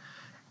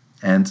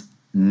 And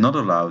not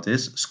allowed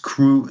is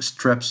screw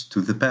straps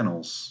to the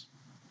panels.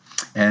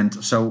 And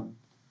so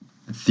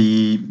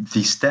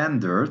the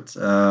standard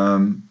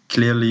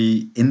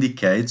clearly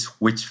indicates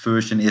which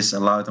version is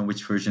allowed and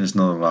which version is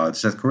not allowed.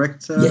 Is that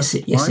correct? Yes,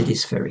 it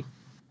is, Ferry.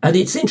 And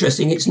it's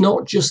interesting. It's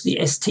not just the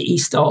STE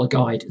style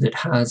guide that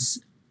has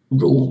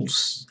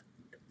rules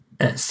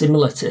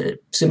similar to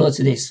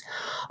this.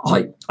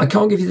 I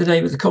can't give you the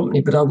name of the company,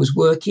 but I was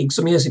working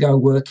some years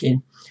ago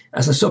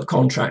as a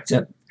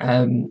subcontractor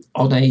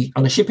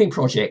on a shipping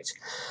project.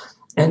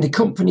 And the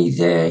company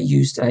there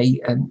used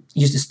a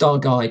style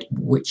guide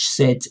which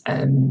said,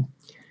 and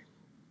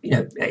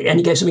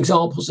he gave some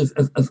examples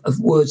of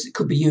words that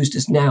could be used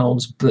as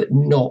nouns, but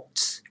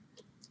not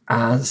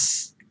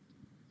as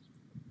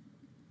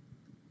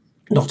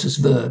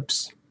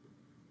verbs.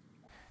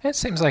 It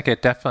seems like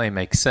it definitely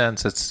makes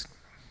sense. It's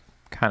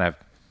kind of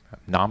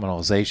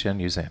nominalization,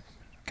 using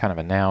kind of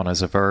a noun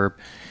as a verb.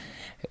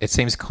 It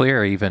seems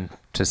clear even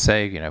to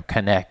say,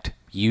 connect,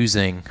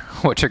 using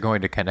what you're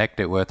going to connect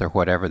it with or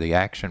whatever the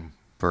action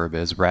verb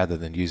is, rather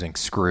than using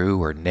screw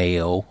or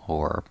nail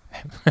or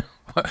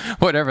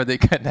whatever the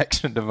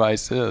connection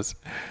device is.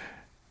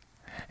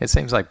 It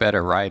seems like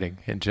better writing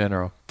in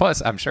general.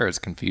 Plus, I'm sure it's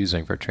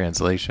confusing for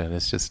translation.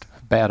 It's just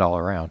bad all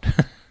around.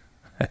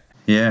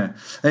 Yeah.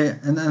 Hey,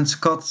 and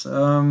Scott,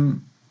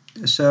 so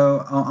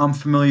I'm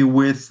familiar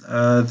with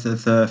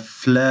the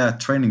Flair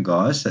training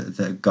guides,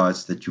 the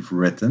guides that you've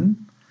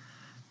written.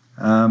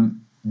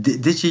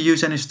 Did you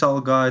use any style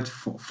guide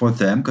for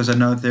them? Because I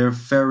know they're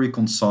very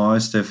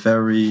concise. They're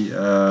very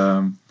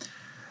all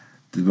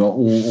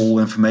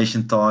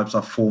information types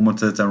are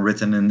formatted and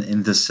written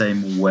in the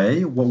same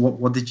way.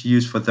 What did you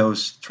use for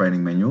those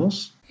training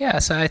manuals? Yeah,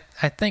 so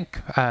I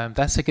think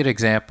that's a good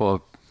example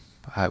of,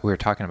 we were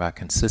talking about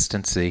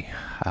consistency.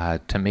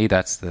 To me,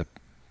 that's the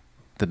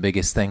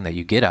biggest thing that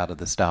you get out of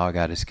the style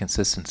guide is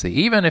consistency.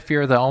 Even if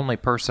you're the only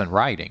person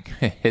writing,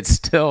 it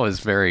still is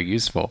very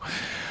useful.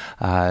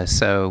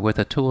 So with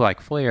a tool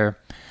like Flair,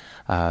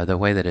 the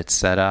way that it's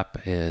set up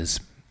is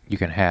you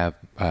can have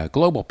a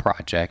global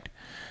project.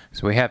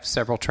 So we have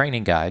several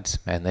training guides,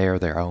 and they are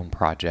their own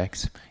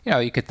projects.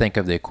 You could think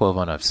of the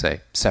equivalent of,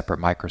 say, separate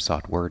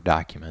Microsoft Word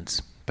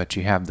documents, but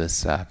you have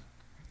this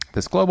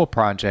global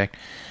project,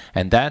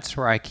 and that's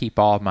where I keep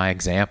all of my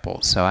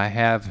examples. So I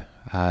have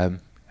an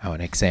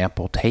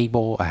example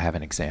table, I have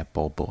an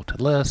example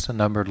bulleted list, a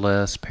numbered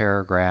list,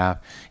 paragraph,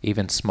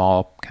 even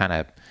small kind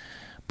of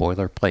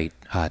boilerplate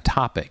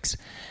topics.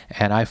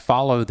 And I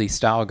follow the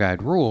style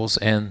guide rules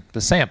in the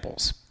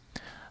samples.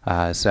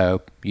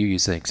 So you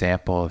use the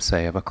example of,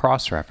 say, of a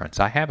cross-reference.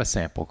 I have a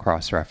sample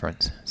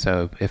cross-reference.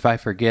 So if I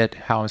forget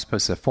how I'm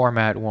supposed to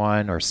format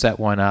one or set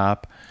one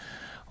up,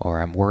 or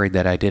I'm worried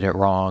that I did it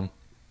wrong,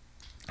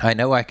 I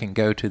know I can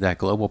go to that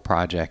global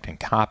project and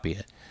copy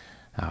it.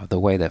 The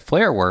way that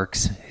Flair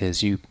works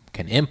is you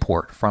can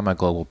import from a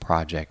global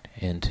project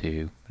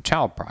into a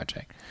child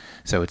project.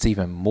 So it's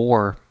even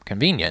more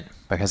convenient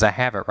because I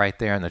have it right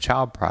there in the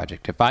child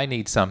project. If I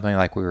need something,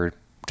 like we were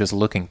just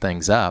looking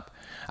things up,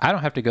 I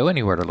don't have to go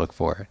anywhere to look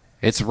for it.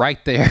 It's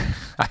right there.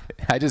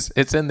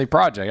 It's in the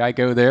project. I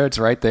go there, it's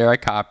right there, I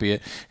copy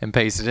it and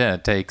paste it in.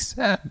 It takes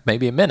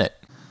maybe a minute.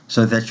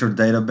 So that's your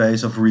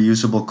database of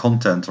reusable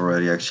content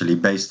already, actually,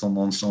 based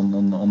on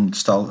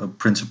style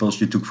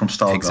principles you took from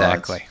style guides.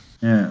 Exactly.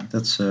 Yeah,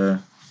 that's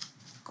a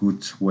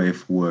good way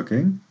of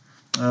working.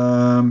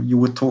 You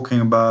were talking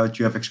about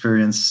you have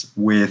experience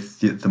with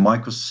the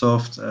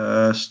Microsoft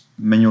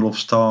Manual of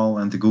Style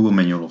and the Google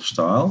Manual of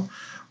Style.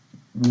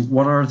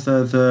 What are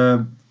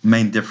the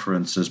main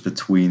differences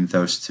between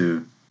those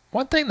two?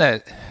 One thing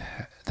that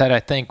I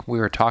think we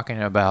were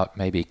talking about,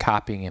 maybe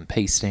copying and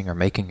pasting or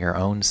making your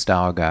own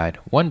style guide.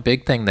 One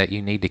big thing that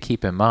you need to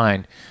keep in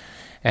mind,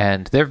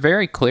 and they're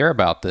very clear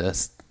about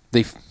this,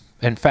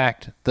 in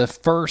fact, the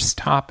first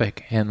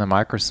topic in the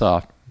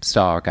Microsoft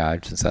style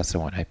guide, since that's the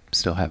one I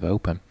still have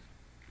open,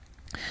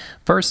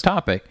 first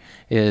topic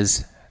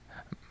is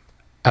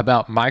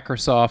about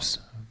Microsoft's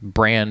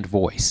brand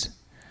voice.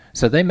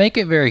 So they make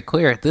it very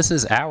clear, this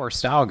is our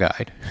style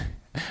guide.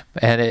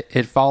 And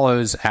it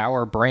follows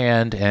our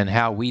brand and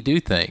how we do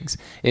things.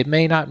 It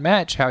may not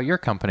match how your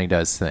company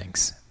does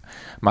things.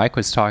 Mike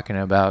was talking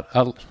about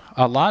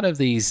a lot of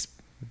these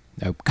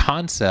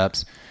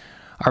concepts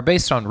are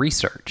based on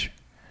research.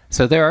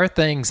 So there are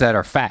things that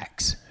are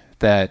facts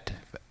that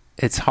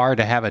it's hard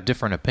to have a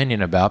different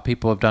opinion about.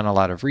 People have done a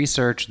lot of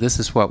research. This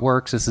is what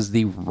works. This is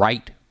the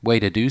right way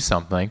to do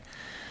something.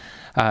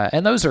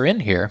 And those are in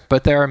here,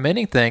 but there are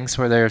many things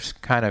where there's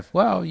kind of,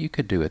 well, you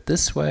could do it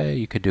this way,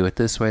 you could do it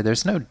this way.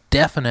 There's no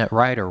definite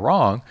right or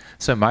wrong.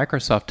 So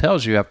Microsoft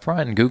tells you up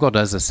front, and Google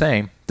does the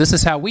same. This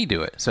is how we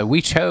do it. So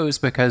we chose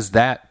because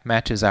that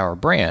matches our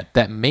brand.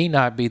 That may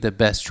not be the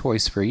best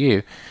choice for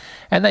you.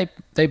 And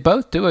they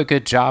both do a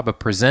good job of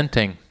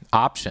presenting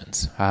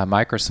options.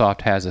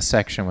 Microsoft has a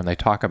section when they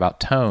talk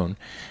about tone,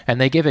 and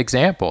they give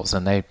examples,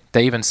 and they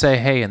even say,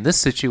 hey, in this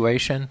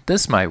situation,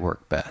 this might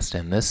work best.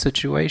 In this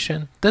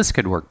situation, this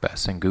could work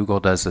best. And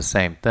Google does the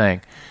same thing.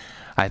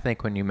 I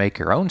think when you make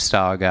your own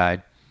style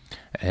guide,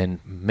 in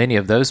many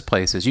of those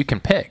places, you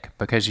can pick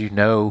because you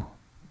know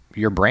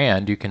your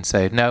brand. You can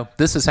say, no,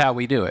 this is how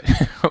we do it.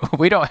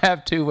 We don't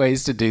have two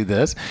ways to do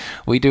this.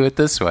 We do it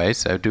this way,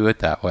 so do it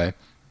that way.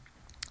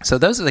 So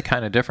those are the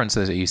kind of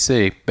differences that you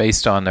see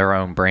based on their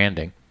own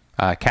branding.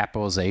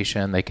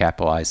 Capitalization, they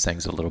capitalize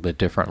things a little bit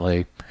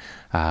differently.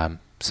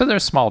 So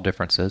there's small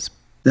differences.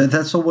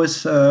 That's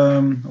always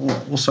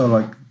also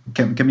like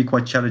can be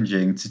quite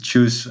challenging to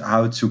choose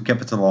how to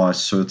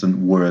capitalize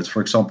certain words. For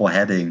example,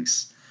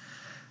 headings.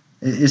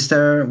 Is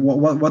there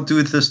what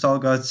do the style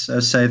guides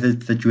say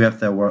that you have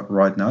there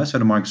right now? So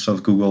the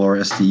Microsoft, Google,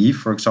 or STE,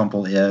 for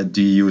example,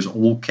 do you use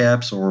all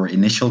caps or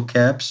initial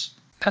caps?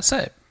 That's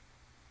it.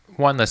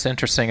 One that's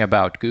interesting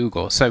about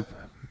Google. So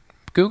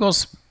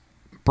Google's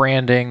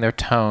branding, their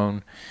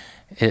tone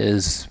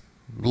is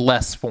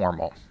less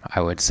formal, I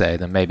would say,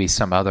 than maybe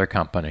some other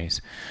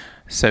companies.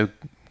 So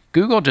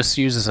Google just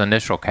uses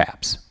initial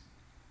caps.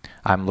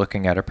 I'm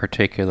looking at a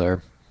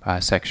particular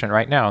section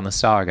right now in the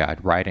style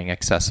guide, writing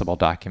accessible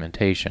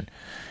documentation.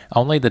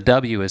 Only the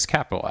W is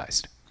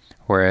capitalized,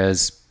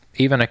 whereas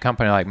even a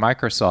company like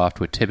Microsoft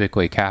would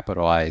typically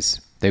capitalize,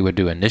 they would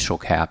do initial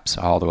caps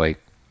all the way,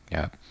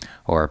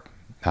 or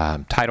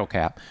title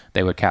cap,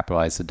 they would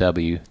capitalize the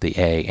W, the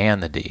A,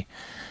 and the D.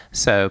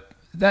 So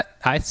that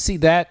I see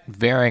that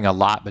varying a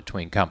lot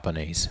between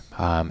companies,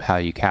 how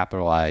you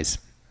capitalize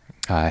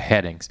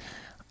headings.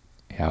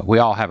 We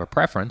all have a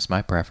preference.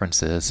 My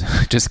preference is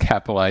just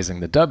capitalizing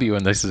the W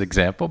in this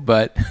example,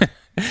 but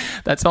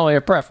that's only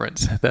a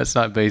preference. That's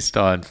not based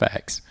on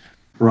facts.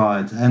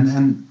 Right.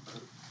 And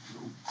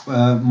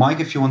Mike,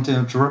 if you want to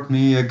interrupt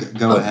me,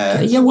 go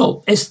ahead. Yeah,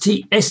 well,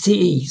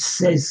 STE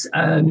says...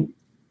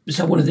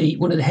 So one of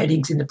the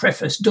headings in the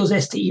preface, does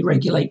STE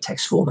regulate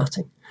text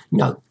formatting?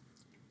 No.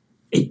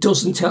 It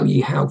doesn't tell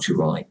you how to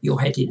write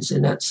your headings,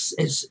 and that's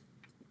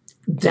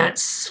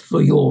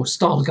for your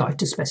style guide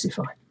to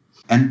specify.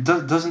 And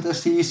doesn't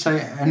STE say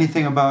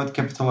anything about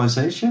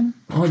capitalization?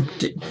 I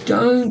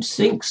don't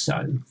think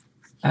so.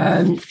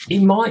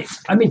 It might.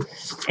 I mean,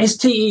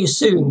 STE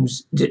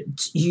assumes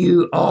that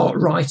you are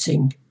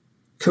writing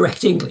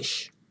correct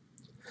English.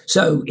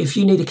 So if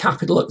you need a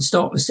capital at the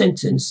start of a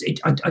sentence,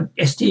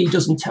 STE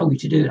doesn't tell you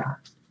to do that.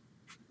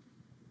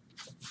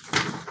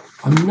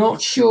 I'm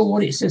not sure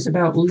what it says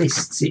about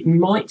lists. It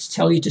might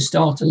tell you to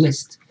start a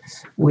list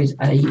with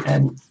a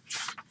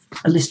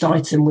list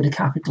item with a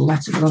capital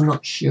letter, but I'm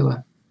not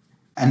sure.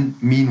 And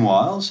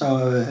meanwhile,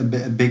 so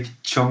a big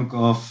chunk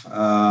of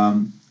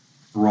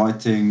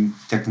writing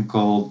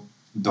technical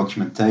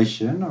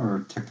documentation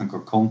or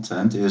technical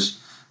content is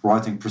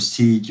writing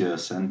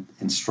procedures and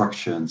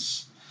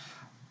instructions.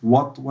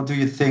 What do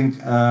you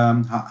think,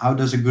 how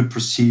does a good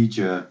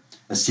procedure,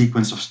 a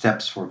sequence of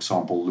steps, for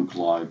example, look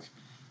like?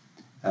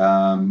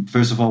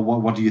 First of all,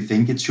 what do you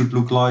think it should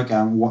look like,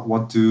 and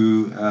what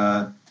do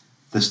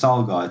the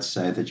style guides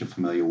say that you're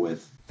familiar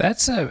with?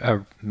 That's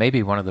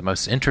maybe one of the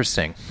most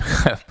interesting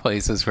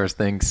places where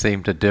things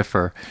seem to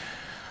differ.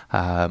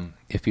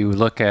 If you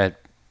look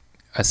at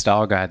a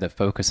style guide that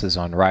focuses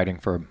on writing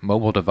for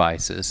mobile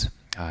devices,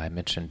 I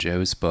mentioned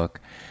Joe's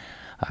book.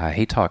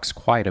 He talks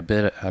quite a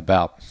bit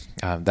about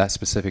that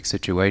specific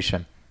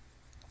situation.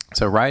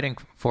 So writing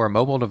for a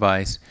mobile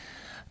device,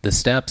 the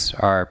steps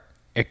are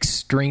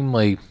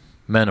extremely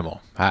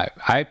minimal.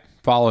 I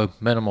follow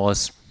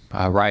minimalist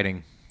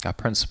writing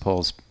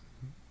principles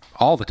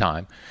all the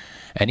time,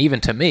 and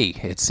even to me,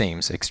 it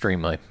seems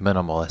extremely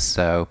minimalist.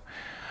 So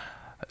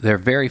there are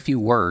very few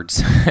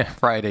words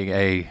writing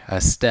a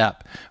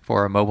step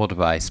for a mobile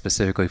device,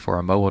 specifically for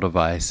a mobile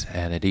device,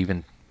 and it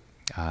even...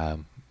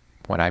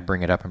 when I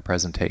bring it up in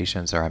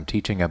presentations or I'm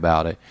teaching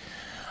about it,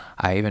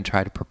 I even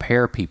try to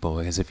prepare people,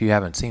 because if you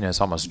haven't seen it,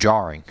 it's almost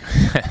jarring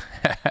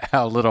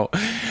how little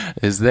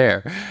is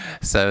there.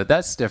 So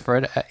that's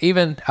different.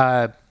 Even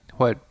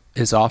what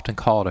is often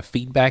called a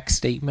feedback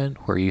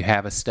statement, where you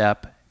have a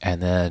step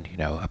and then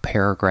a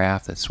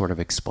paragraph that's sort of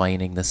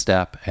explaining the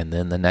step and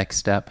then the next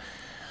step.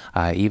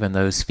 Even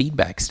those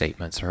feedback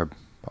statements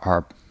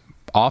are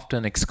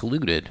often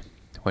excluded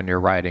when you're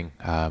writing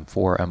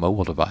for a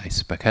mobile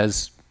device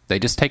because they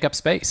just take up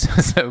space,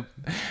 so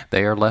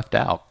they are left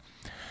out.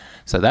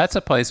 So that's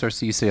a place where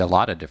you see a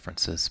lot of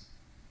differences.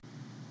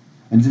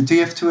 And do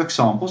you have 2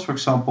 examples, for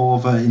example,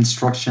 of an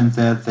instruction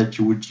that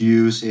you would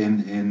use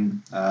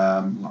in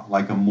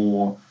like a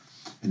more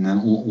in an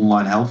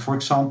online help, for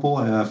example,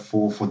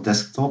 for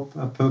desktop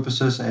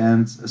purposes,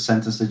 and a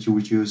sentence that you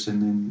would use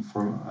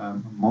for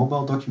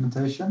mobile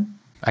documentation?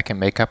 I can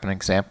make up an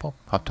example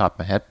off the top of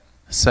my head.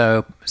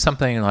 So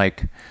something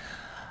like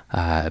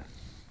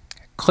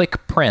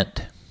click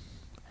print,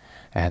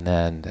 and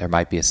then there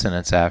might be a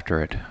sentence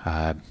after it.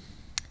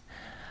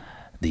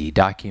 The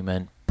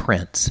document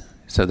prints.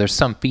 So there's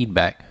some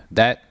feedback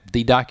that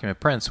the document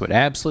prints would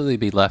absolutely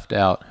be left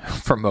out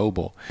for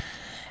mobile.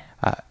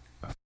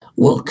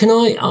 Well, can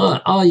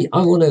I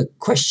want to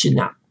question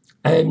that.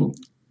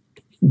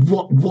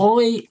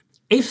 Why,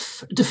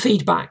 if the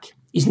feedback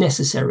is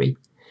necessary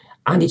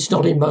and it's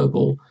not in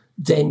mobile,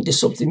 then there's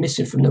something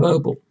missing from the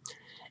mobile.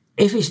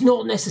 If it's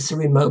not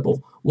necessary in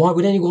mobile, why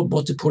would anyone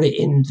want to put it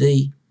in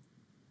the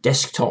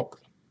desktop?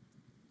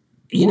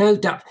 You know,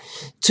 that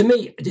to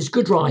me, there's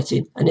good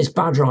writing and there's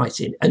bad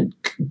writing. And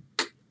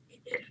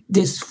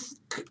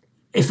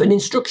if an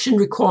instruction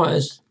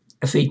requires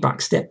a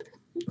feedback step,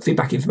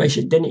 feedback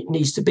information, then it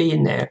needs to be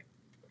in there.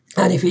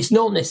 And if it's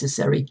not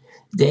necessary,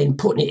 then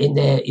putting it in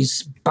there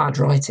is bad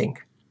writing.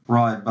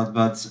 Right,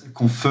 but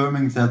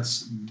confirming that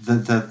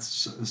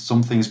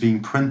something is being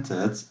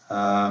printed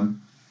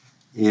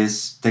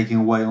is taking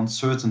away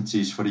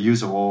uncertainties for the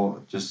user,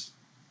 or just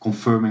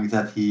confirming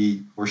that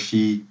he or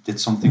she did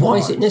something Why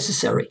right. is it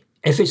necessary?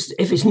 If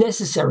it's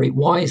necessary,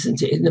 why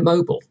isn't it in the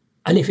mobile?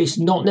 And if it's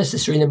not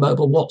necessary in the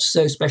mobile, what's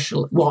so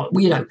special? Well,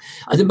 you know,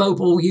 are the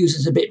mobile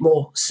users a bit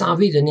more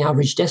savvy than the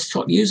average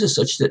desktop user,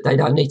 such that they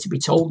don't need to be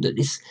told that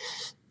this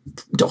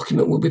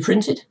document will be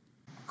printed?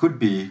 Could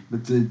be,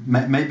 but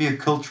maybe a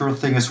cultural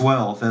thing as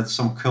well. That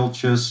some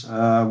cultures,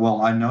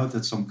 I know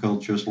that some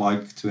cultures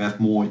like to have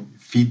more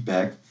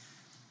feedback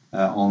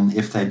on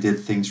if they did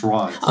things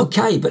right.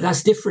 Okay, but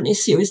that's a different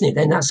issue, isn't it?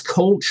 Then that's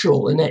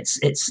cultural, and that's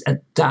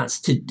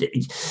to.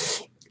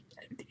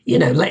 You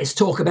know, let's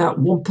talk about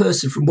one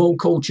person from one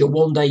culture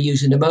one day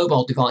using a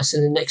mobile device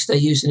and the next day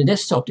using a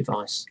desktop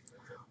device.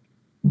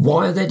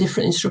 Why are there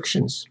different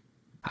instructions?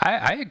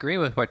 I agree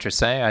with what you're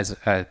saying. As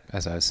I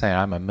was saying,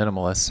 I'm a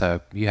minimalist,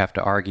 so you have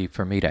to argue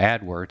for me to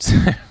add words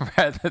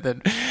rather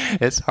than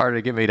it's harder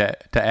to get me to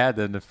add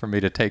than for me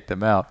to take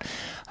them out.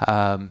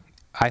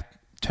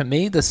 To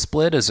me, the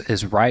split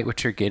is right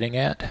what you're getting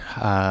at.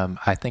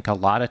 I think a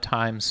lot of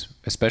times,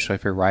 especially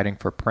if you're writing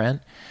for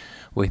print,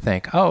 we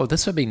think, oh,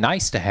 this would be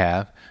nice to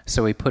have,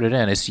 so we put it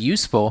in. It's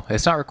useful.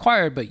 It's not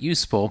required, but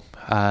useful,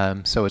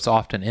 so it's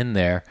often in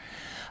there.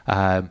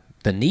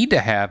 The need to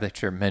have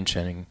that you're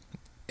mentioning,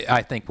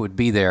 I think, would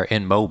be there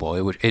in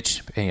mobile.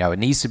 It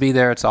needs to be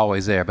there. It's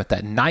always there. But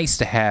that nice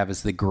to have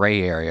is the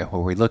gray area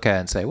where we look at it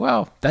and say,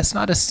 well, that's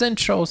not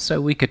essential, so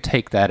we could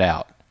take that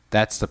out.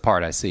 That's the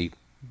part I see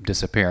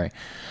disappearing.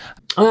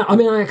 I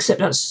mean, I accept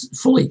that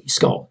fully,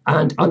 Scott,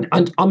 and I'm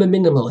a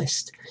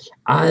minimalist.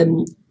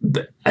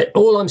 But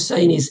all I'm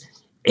saying is,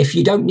 if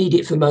you don't need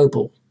it for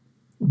mobile,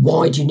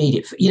 why do you need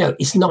it?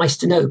 It's nice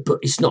to know, but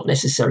it's not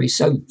necessary.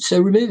 So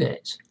remove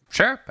it.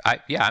 Sure.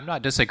 I'm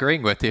not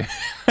disagreeing with you.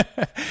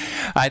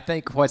 I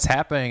think what's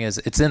happening is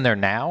it's in there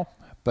now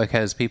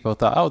because people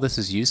thought, oh, this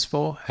is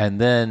useful.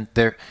 And then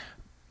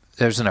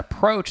there's an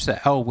approach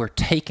that, oh, we're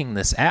taking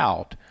this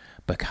out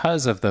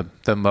because of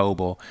the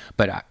mobile.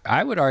 But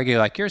I would argue,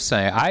 like you're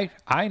saying,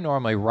 I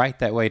normally write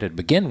that way to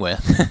begin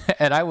with,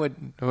 and I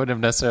wouldn't have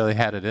necessarily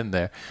had it in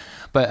there.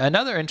 But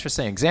another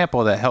interesting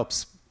example that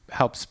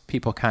helps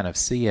people kind of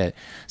see it,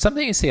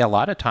 something you see a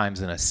lot of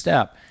times in a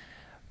step,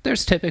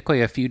 there's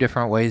typically a few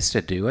different ways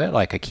to do it,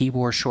 like a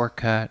keyboard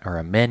shortcut or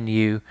a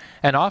menu,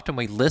 and often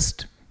we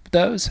list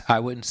those. I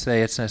wouldn't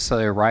say it's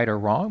necessarily right or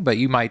wrong, but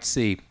you might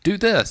see, do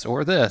this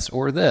or this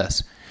or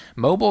this.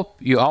 Mobile,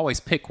 you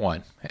always pick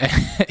one.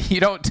 You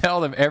don't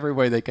tell them every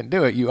way they can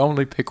do it. You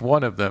only pick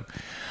one of them.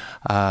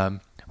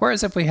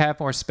 Whereas if we have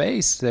more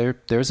space,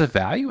 there's a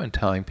value in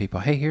telling people,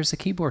 hey, here's the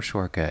keyboard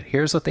shortcut.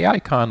 Here's what the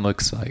icon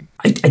looks like.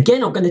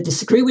 Again, I'm going to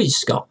disagree with you,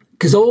 Scott,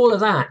 because all of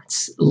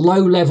that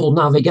low-level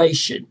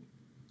navigation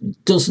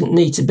doesn't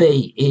need to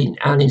be in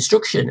an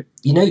instruction.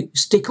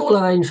 Stick all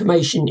of that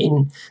information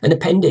in an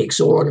appendix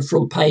or on a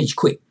front page,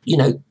 quick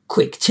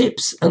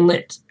tips, and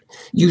let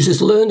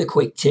users learn the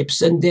quick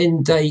tips, and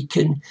then they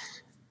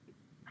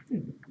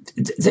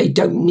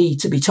don't need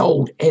to be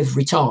told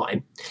every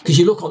time, because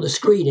you look on the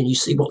screen and you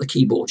see what the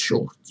keyboard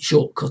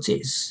shortcut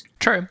is.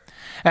 True.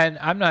 And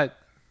I'm not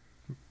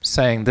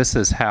saying this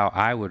is how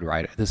I would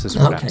write it. This is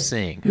what I'm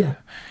seeing.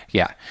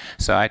 Yeah.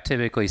 So I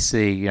typically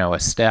see, a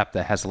step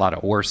that has a lot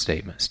of or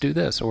statements. Do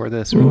this or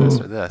this or this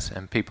or this.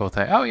 And people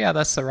think, oh, yeah,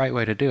 that's the right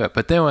way to do it.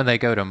 But then when they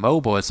go to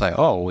mobile, it's like,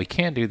 oh, we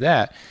can't do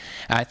that.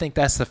 And I think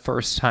that's the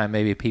first time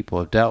maybe people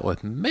have dealt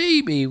with,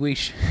 maybe we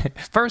should.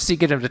 First, you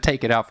get them to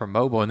take it out for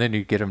mobile, and then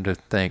you get them to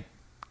think,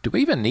 do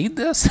we even need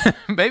this?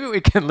 Maybe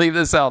we can leave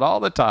this out all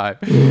the time.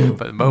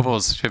 But mobile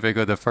is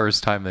typically the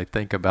first time they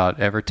think about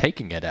ever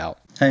taking it out.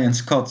 Hey, and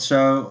Scott,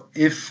 so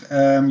if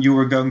you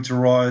were going to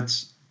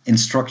write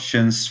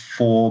instructions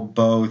for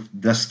both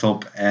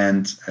desktop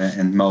and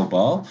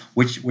mobile,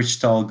 which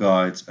style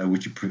guide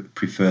would you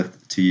prefer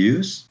to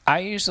use? I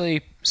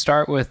usually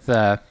start with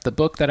the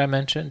book that I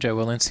mentioned, Joe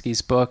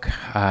Walensky's book,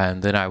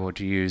 and then I would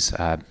use,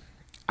 I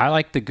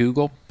like the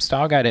Google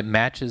style guide. It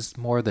matches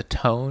more the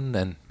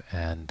tone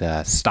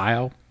and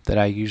style that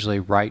I usually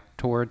write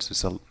towards.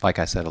 It's, like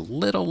I said, a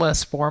little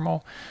less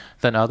formal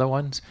than other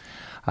ones.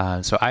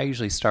 So I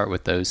usually start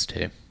with those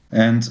two.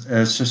 And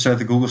so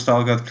the Google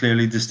Style Guide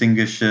clearly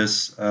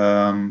distinguishes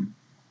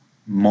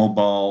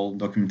mobile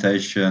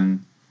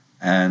documentation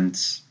and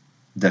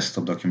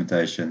desktop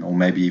documentation, or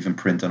maybe even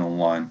print and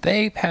online.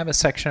 They have a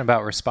section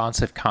about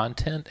responsive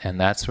content, and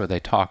that's where they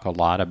talk a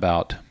lot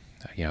about,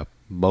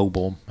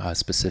 mobile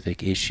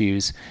specific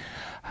issues.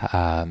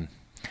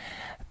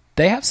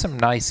 They have some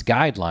nice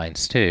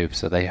guidelines too.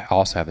 So they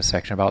also have a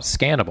section about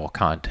scannable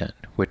content,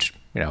 which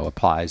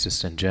applies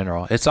just in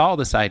general. It's all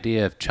this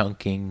idea of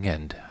chunking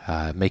and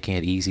making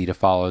it easy to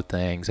follow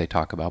things. They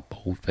talk about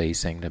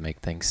bold-facing to make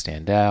things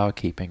stand out,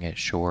 keeping it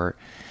short.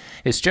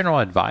 It's general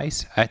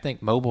advice. I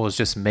think mobile has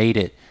just made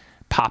it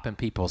pop in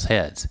people's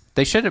heads.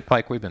 They should have,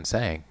 like we've been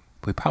saying,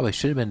 we probably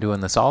should have been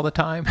doing this all the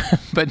time,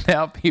 but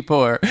now people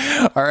are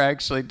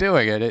actually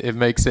doing it. It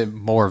makes it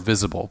more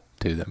visible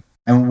to them.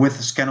 And with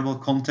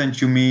scannable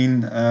content, you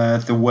mean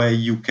the way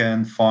you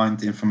can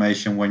find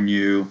information when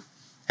you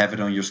have it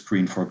on your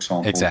screen, for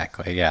example?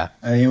 Exactly, yeah.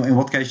 In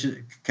what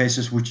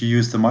cases would you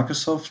use the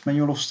Microsoft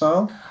Manual of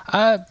Style?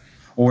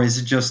 Or is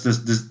it just the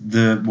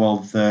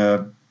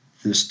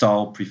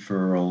style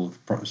prefers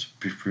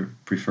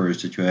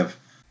that you have?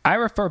 I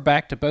refer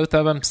back to both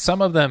of them.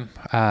 Some of them,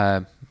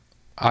 I'll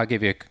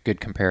give you a good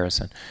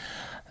comparison.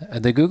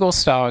 The Google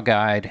Style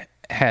Guide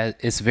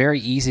it's very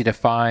easy to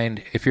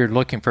find if you're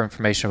looking for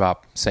information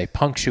about, say,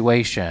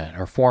 punctuation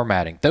or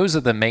formatting. Those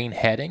are the main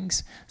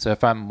headings. So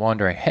if I'm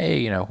wondering,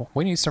 hey,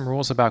 we need some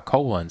rules about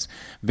colons,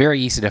 very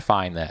easy to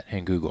find that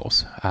in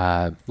Google's.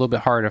 A little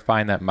bit harder to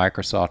find that in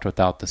Microsoft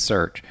without the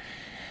search.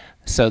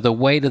 So the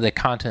way that the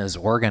content is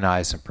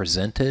organized and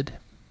presented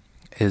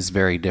is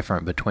very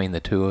different between the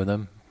two of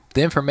them.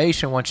 The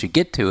information, once you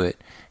get to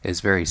it,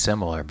 is very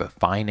similar, but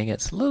finding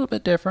it's a little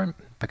bit different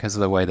because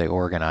of the way they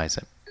organize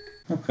it.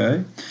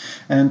 Okay,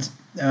 and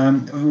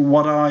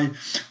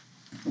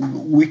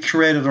we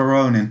created our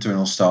own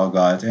internal style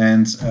guide,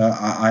 and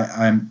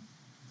I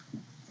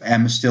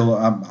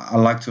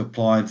like to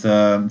apply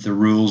the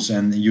rules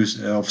and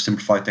use of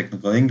simplified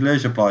technical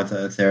English, apply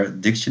their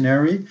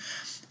dictionary,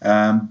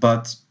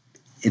 but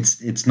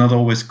it's not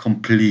always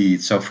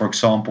complete. So, for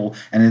example,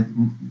 and it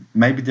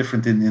may be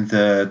different in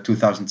the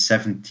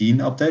 2017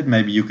 update.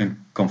 Maybe you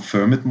can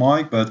confirm it,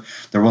 Mike, but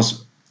there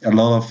was a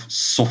lot of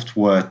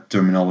software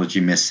terminology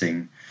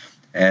missing.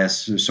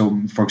 So,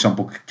 for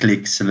example,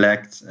 click,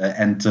 select,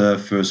 enter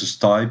versus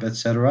type,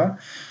 etc.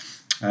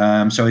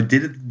 So it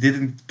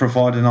didn't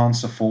provide an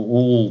answer for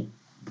all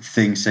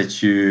things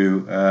that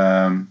you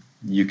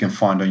can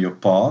find on your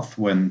path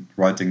when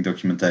writing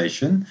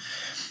documentation.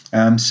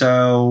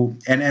 So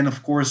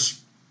of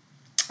course,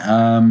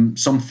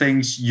 some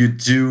things you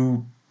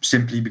do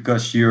simply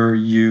because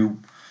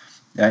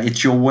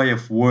it's your way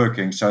of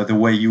working, so the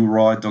way you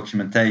write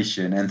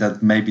documentation, and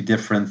that may be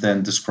different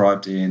than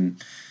described in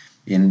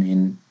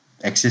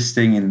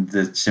existing in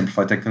the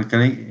simplified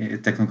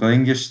technical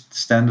English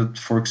standard,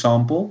 for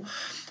example.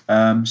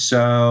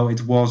 So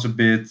it was a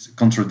bit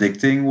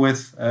contradicting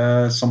with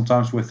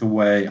sometimes with the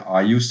way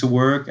I used to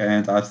work,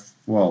 and I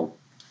thought,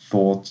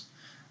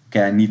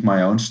 okay, I need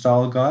my own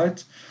style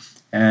guide.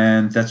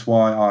 And that's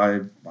why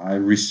I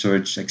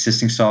researched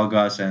existing style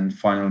guides and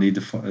finally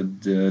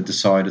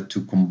decided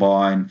to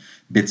combine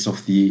bits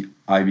of the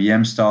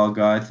IBM style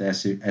guide, the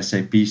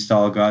SAP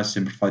style guide,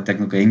 Simplified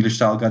Technical English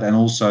style guide, and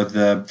also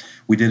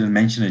we didn't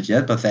mention it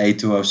yet, but the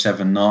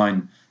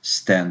 82079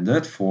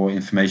 standard for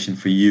information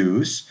for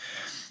use.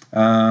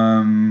 What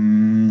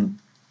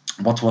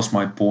was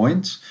my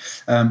point?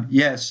 I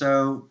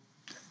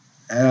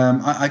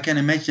can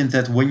imagine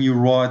that when you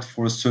write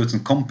for a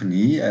certain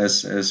company,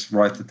 as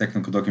write the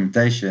technical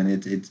documentation,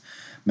 it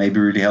may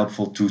be really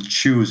helpful to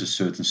choose a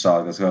certain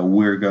style guide. So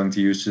we're going to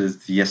use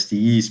the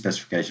STE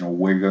specification, or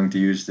we're going to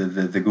use the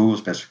Google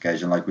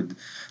specification, like we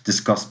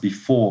discussed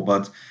before.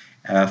 But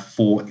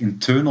for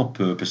internal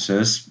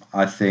purposes,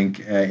 I think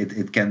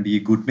it can be a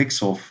good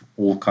mix of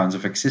all kinds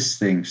of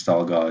existing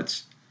style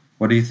guides.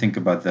 What do you think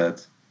about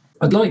that?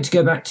 I'd like to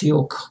go back to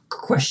your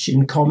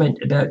comment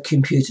about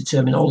computer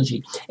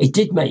terminology. It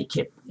did make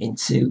it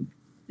into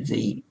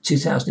the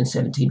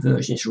 2017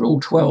 version. It's Rule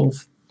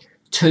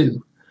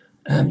 12.2,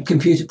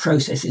 computer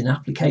processing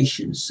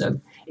applications. So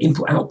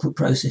input-output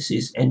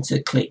processes, enter,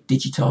 click,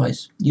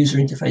 digitize, user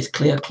interface,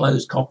 clear,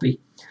 close, copy,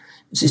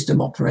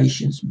 system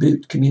operations,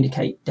 boot,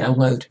 communicate,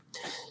 download.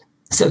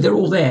 So they're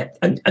all there.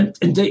 And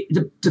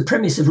the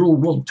premise of Rule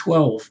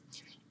 112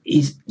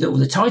 is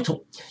the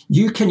title.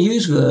 You can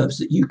use verbs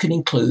that you can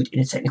include in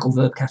a technical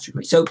verb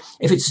category. So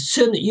if it's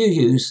a term that you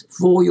use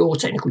for your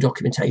technical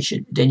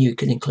documentation, then you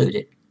can include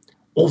it.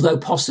 Although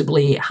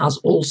possibly it has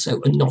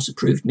also a not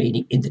approved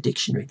meaning in the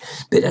dictionary.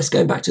 But that's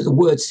going back to the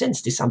word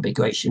sense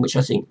disambiguation, which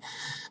I think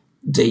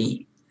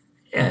the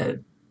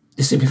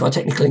Simplified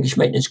Technical English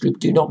Maintenance Group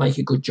do not make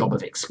a good job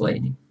of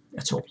explaining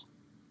at all.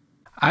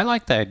 I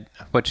like that,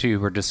 what you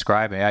were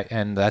describing,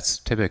 and that's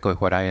typically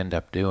what I end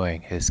up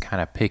doing, is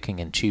kind of picking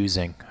and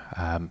choosing,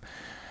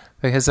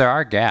 because there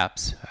are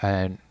gaps,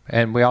 and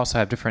we also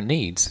have different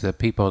needs. The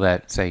people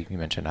that, say, you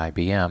mentioned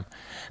IBM,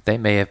 they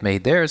may have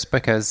made theirs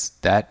because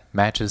that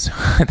matches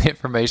the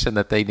information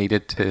that they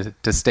needed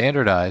to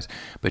standardize,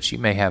 but you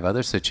may have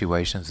other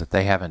situations that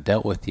they haven't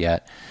dealt with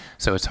yet.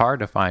 So it's hard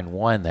to find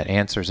one that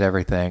answers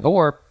everything,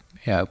 or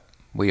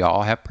we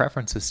all have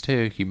preferences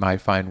too. You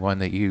might find one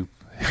that you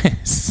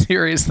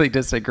seriously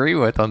disagree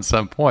with on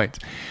some points.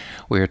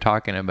 We were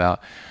talking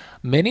about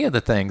many of the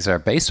things are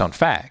based on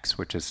facts,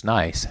 which is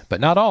nice, but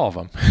not all of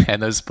them.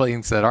 And those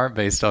things that aren't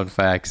based on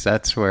facts,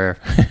 that's where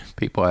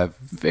people have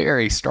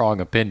very strong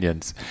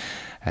opinions.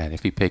 And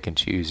if you pick and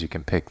choose, you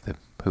can pick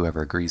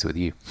whoever agrees with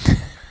you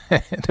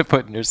to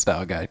put in your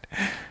style guide.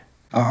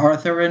 Are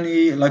there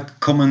any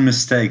common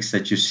mistakes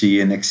that you see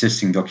in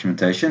existing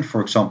documentation?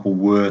 For example,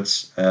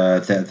 words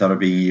that are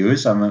being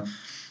used. I'm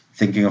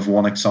thinking of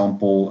one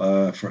example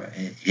for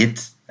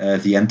hit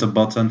the enter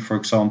button, for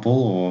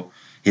example, or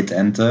hit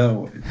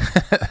enter.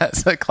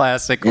 That's a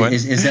classic one.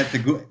 Is that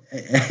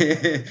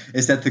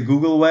the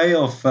Google way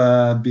of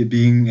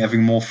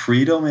having more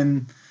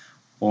freedom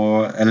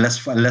or a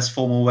less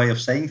formal way of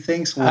saying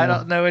things? Or? I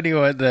don't know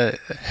anyone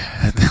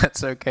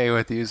that's okay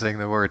with using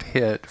the word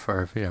hit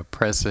for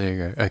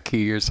pressing a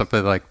key or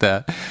something like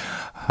that.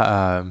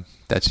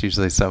 That's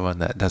usually someone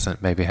that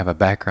doesn't maybe have a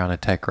background in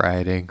tech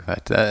writing,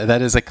 but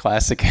that is a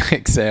classic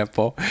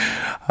example.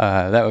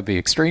 That would be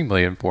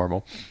extremely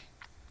informal.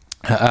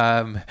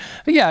 But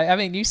yeah, I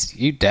mean,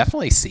 you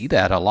definitely see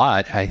that a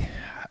lot.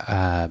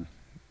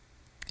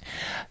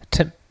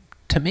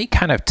 To me,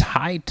 kind of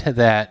tied to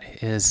that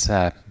is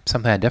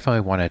something I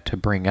definitely wanted to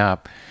bring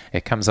up.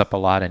 It comes up a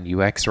lot in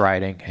UX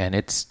writing, and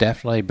it's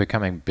definitely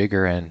becoming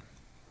bigger in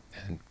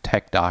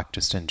tech doc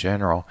just in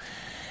general,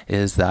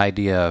 is the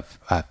idea of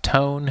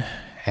tone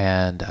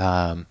and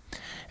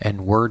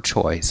word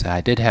choice. I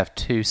did have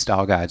two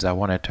style guides I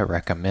wanted to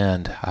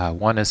recommend.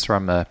 One is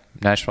from the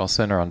National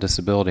Center on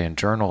Disability and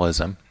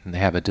Journalism, and they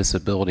have a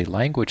disability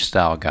language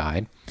style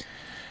guide.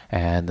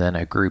 And then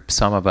a group,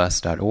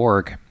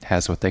 someofus.org,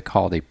 has what they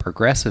call the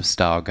progressive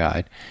style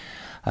guide,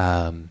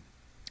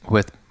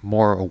 with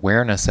more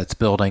awareness that's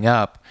building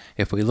up.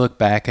 If we look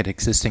back at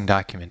existing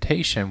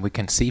documentation, we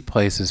can see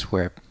places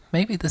where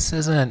maybe this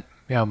isn't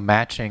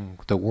matching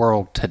the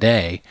world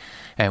today,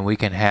 and we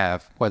can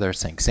have, whether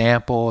it's an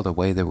example, the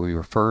way that we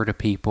refer to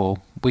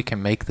people, we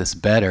can make this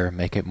better,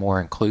 make it more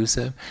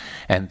inclusive.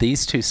 And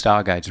these two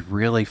style guides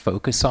really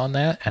focus on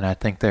that, and I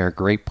think they're a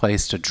great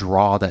place to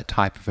draw that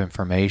type of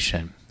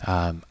information.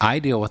 I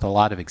deal with a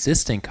lot of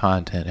existing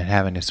content and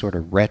having to sort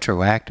of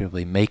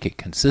retroactively make it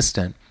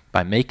consistent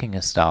by making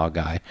a style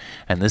guide.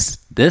 And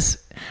this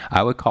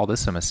I would call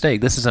this a mistake.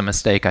 This is a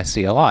mistake I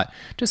see a lot.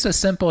 Just a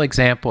simple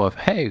example of,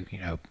 hey,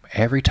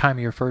 every time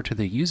you refer to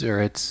the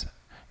user, it's,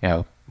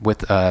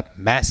 with a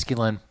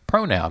masculine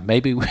pronoun.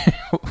 Maybe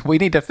we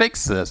need to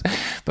fix this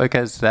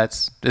because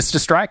it's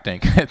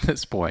distracting at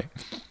this point.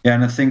 Yeah,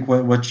 and I think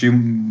what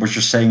you're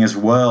saying as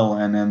well,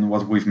 and then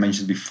what we've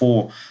mentioned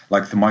before,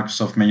 like the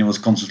Microsoft manual is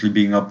constantly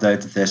being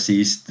updated.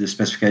 The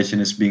specification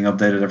is being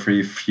updated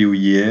every few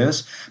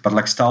years, but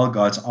like style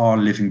guides are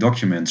living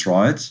documents,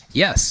 right?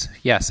 Yes,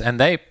 and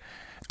they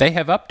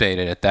have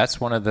updated it. That's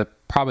one of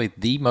probably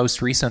the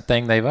most recent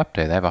thing they've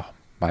updated.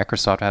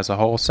 Microsoft has a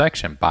whole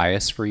section,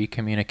 bias-free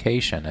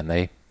communication, and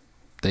they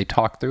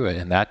talk through it,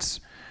 and that's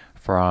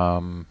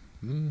from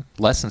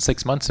less than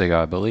 6 months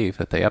ago, I believe,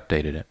 that they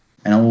updated it.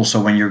 And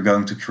also, when you're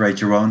going to create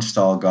your own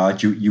style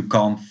guide, you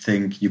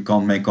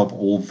can't make up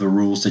all the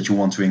rules that you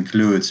want to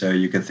include. So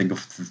you can think of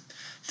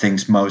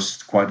things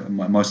most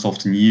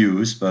often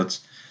used, but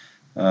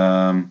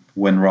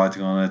when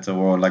writing on it,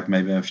 or like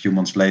maybe a few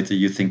months later,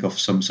 you think of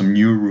some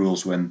new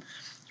rules when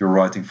you're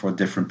writing for a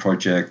different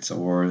project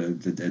or a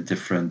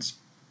different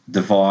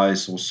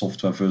device or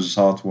software versus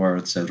hardware,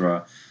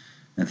 etc.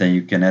 And then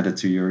you can add it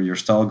to your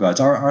style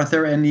guides. Are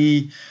there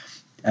any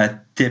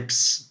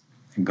tips,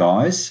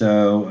 guys?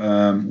 So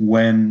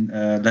when,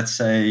 let's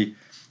say,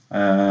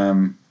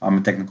 I'm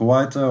a technical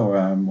writer,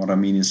 or what I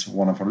mean is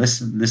one of our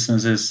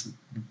listeners is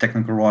a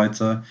technical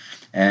writer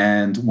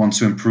and wants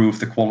to improve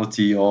the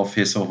quality of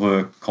his or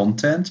her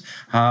content,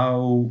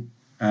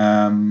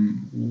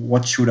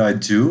 what should I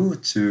do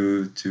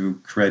to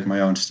create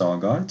my own style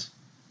guide?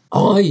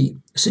 I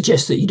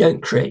suggest that you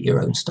don't create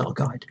your own style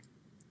guide.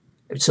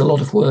 It's a lot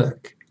of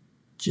work.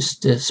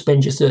 Just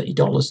spend your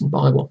 $30 and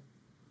buy one.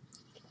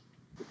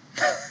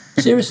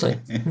 Seriously.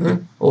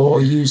 Mm-hmm.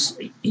 Or use.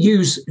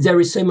 There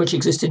is so much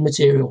existing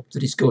material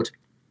that is good.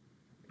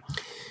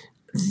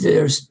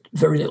 there's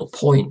very little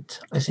point,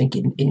 I think,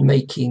 in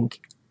making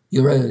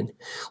your own.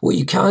 What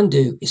you can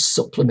do is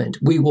supplement.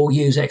 We will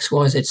use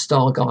XYZ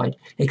style guide,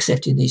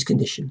 except in these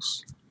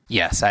conditions.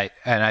 Yes, I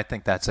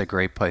think that's a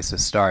great place to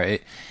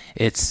start.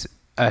 It's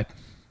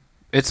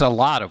a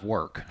lot of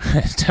work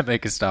to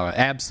make a style,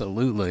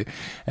 absolutely.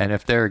 And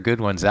if there are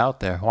good ones out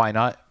there, why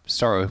not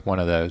start with one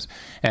of those?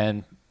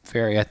 And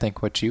Ferry, I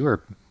think what you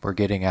were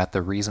getting at,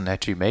 the reason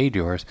that you made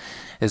yours,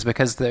 is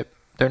because they're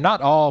not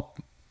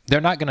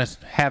going to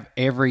have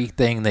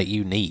everything that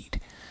you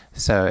need.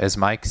 So as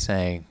Mike's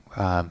saying,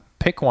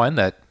 pick one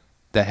that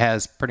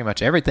has pretty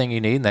much everything you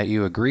need and that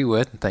you agree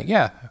with and think,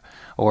 yeah.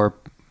 Or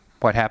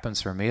what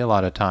happens for me a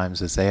lot of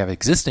times is they have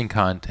existing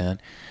content.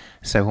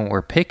 So when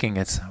we're picking,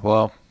 it's,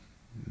 well,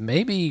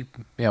 maybe,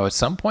 at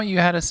some point you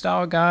had a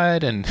style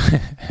guide and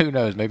who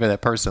knows, maybe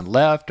that person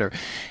left,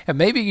 and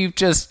maybe you've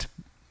just,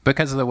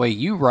 because of the way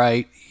you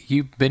write,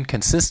 you've been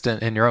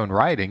consistent in your own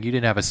writing. You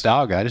didn't have a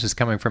style guide. It's just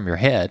coming from your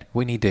head.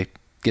 We need to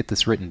get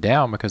this written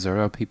down because there are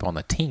other people on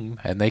the team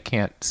and they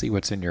can't see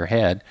what's in your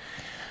head.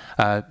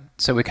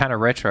 So we kind of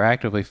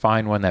retroactively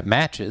find one that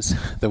matches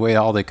the way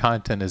all the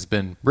content has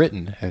been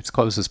written as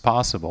close as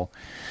possible.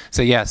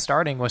 So yeah,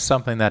 starting with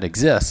something that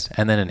exists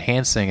and then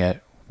enhancing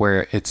it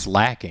where it's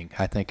lacking,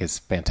 I think is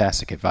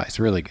fantastic advice.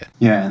 Really good.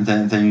 Yeah, and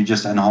then you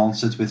just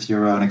enhance it with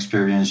your own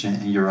experience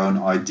and your own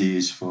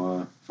ideas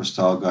for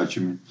style guides.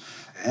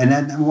 And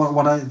then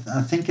what I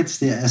think it's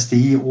the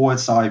STE or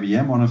it's the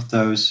IBM, one of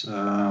those.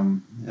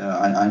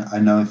 I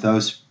know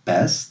those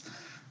best.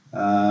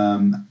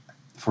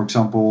 For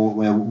example,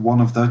 one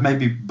of those,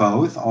 maybe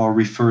both, are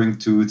referring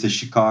to the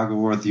Chicago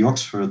or the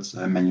Oxford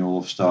Manual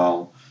of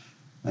Style.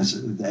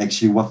 As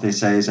actually what they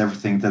say is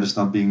everything that is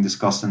not being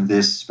discussed in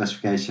this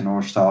specification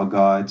or style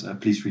guide,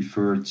 please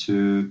refer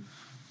to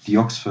the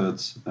Oxford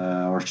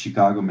or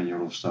Chicago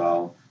Manual of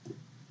Style.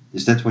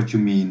 Is that what you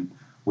mean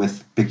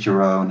with pick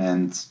your own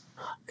and...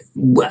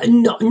 Well,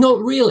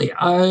 not really.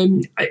 I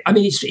mean,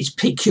 it's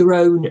pick your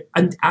own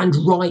and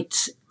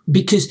write,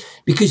 because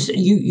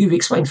you've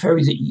explained,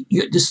 Ferry,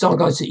 that the style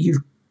guides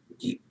that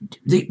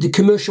the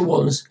commercial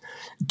ones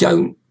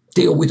don't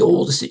deal with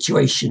all the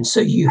situations, so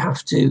you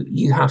have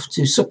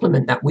to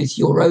supplement that with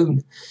your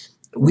own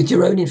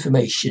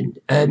information.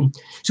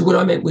 So what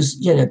I meant was,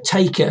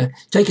 take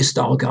a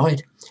style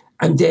guide,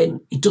 and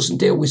then it doesn't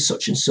deal with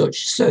such and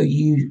such, so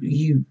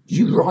you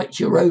write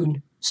your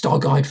own style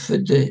guide for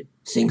the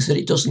things that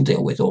it doesn't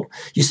deal with, or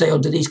you say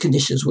under these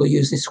conditions we'll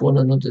use this one,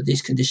 and under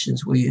these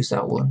conditions we'll use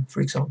that one,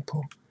 for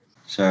example.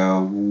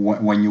 So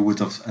when you would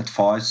have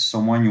advised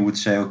someone, you would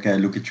say, okay,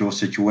 look at your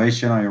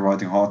situation. Are you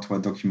writing hardware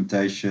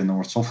documentation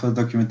or software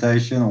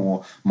documentation,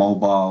 or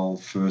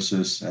mobile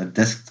versus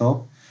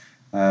desktop?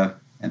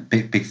 And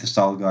pick the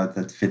style guide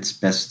that fits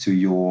best to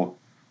your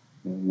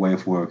way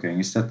of working.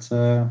 Is that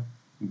a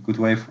good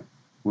way of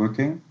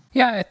working?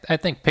 Yeah, I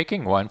think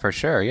picking one for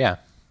sure, yeah,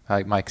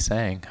 like Mike's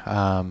saying.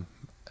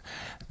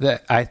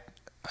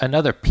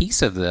 Another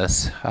piece of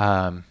this,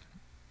 the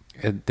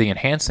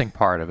enhancing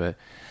part of it,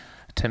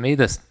 to me,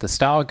 the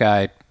style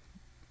guide,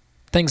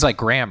 things like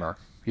grammar,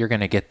 you're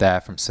going to get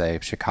that from, say,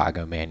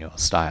 Chicago Manual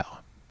Style.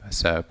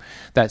 So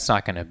that's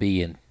not going to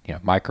be in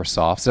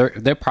Microsoft. So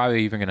they're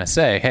probably even going to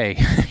say, hey,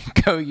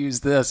 go use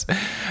this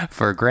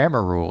for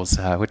grammar rules,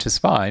 which is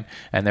fine.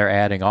 And they're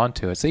adding on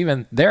to it. So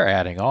even they're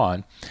adding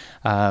on.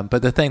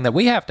 But the thing that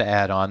we have to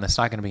add on that's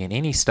not going to be in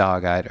any style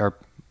guide, or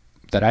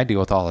that I deal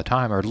with all the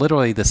time, are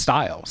literally the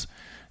styles.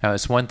 Now,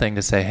 it's one thing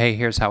to say, hey,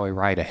 here's how we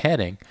write a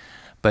heading,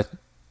 but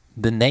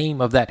the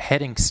name of that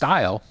heading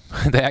style,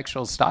 the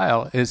actual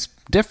style, is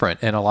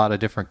different in a lot of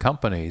different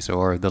companies,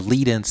 or the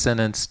lead-in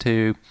sentence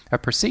to a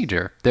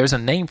procedure. There's a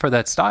name for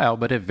that style,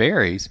 but it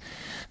varies.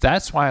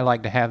 That's why I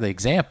like to have the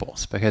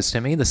examples, because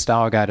to me the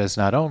style guide is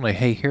not only,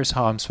 hey, here's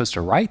how I'm supposed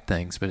to write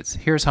things, but it's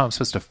here's how I'm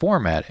supposed to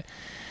format it.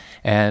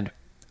 And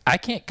I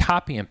can't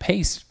copy and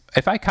paste.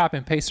 If I copy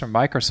and paste from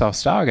Microsoft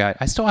Style Guide,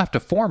 I still have to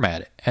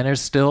format it, and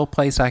there's still a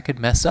place I could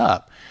mess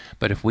up.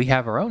 But if we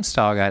have our own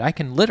style guide, I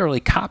can literally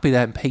copy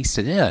that and paste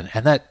it in,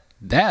 and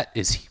that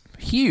is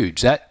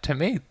huge. That, to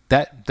me,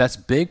 that's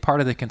a big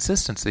part of the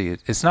consistency.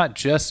 It's not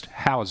just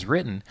how it's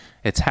written;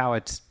 it's how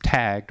it's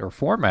tagged or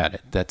formatted.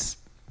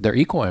 They're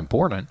equally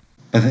important.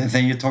 But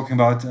then you're talking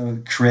about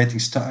creating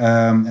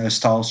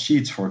style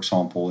sheets, for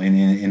example, in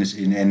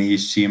any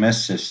CMS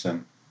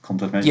system.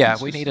 Yeah,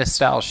 we need a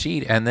style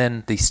sheet, and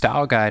then the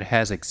style guide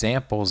has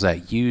examples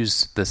that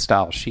use the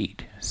style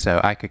sheet. So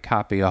I could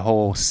copy a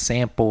whole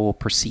sample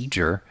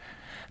procedure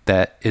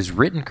that is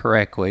written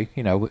correctly,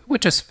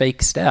 with just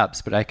fake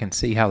steps, but I can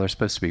see how they're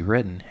supposed to be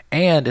written,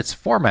 and it's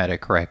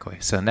formatted correctly.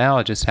 So now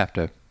I just have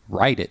to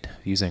write it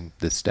using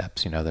the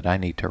steps, that I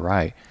need to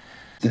write.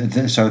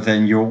 So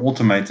then you're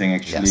automating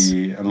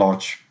actually a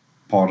large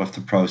part of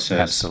the process.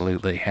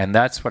 Absolutely. And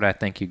that's what I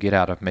think you get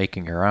out of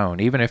making your own.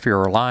 Even if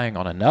you're relying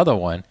on another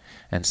one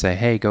and say,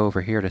 hey, go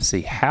over here to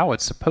see how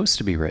it's supposed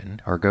to be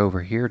written, or go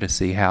over here to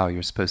see how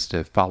you're supposed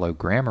to follow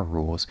grammar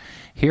rules,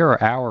 here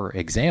are our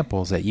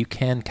examples that you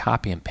can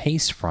copy and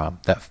paste from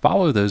that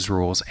follow those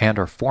rules and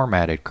are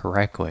formatted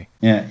correctly.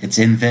 Yeah, it's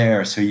in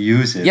there, so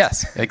use it.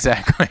 Yes,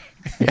 exactly.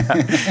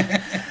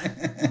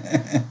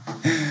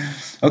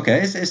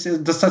 Okay,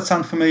 does that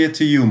sound familiar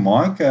to you,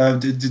 Mark?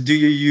 Do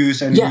you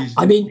use any? Yeah,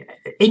 I mean,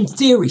 in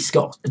theory,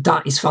 Scott,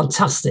 that is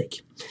fantastic.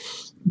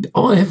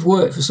 I have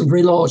worked for some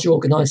very large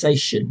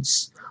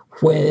organisations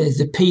where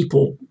the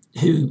people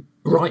who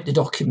write the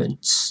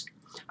documents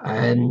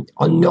are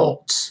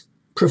not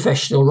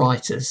professional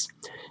writers,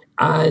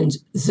 and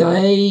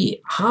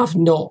they have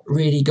not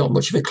really got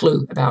much of a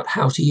clue about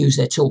how to use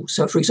their tools.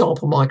 So, for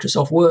example,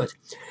 Microsoft Word.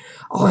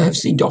 I have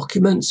seen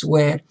documents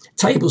where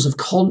tables of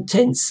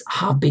contents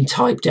have been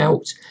typed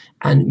out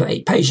and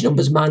page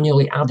numbers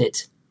manually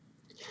added.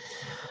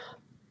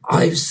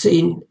 I've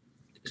seen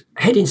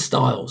heading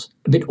styles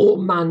have been all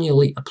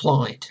manually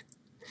applied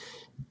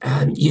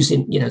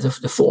using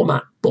the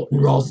format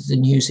button rather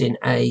than using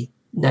a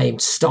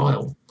named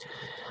style.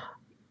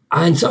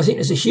 And so I think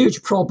there's a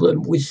huge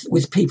problem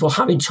with people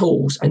having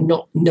tools and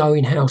not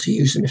knowing how to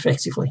use them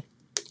effectively.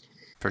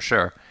 For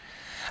sure.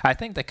 I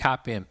think the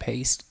copy and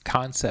paste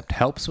concept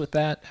helps with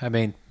that. I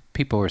mean,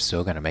 people are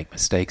still going to make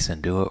mistakes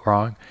and do it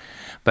wrong.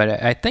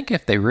 But I think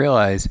if they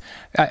realize,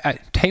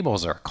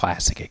 tables are a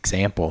classic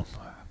example.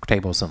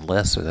 Tables and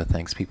lists are the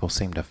things people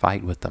seem to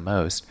fight with the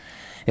most.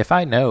 If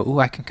I know,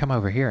 I can come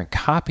over here and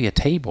copy a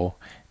table,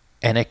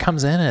 and it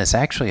comes in and it's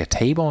actually a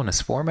table and it's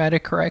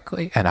formatted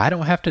correctly, and I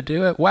don't have to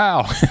do it,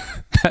 wow.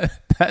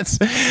 That's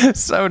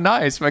so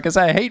nice, because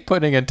I hate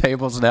putting in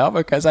tables now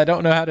because I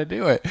don't know how to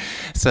do it.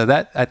 So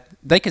that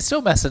they can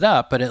still mess it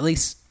up, but at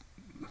least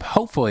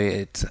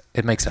hopefully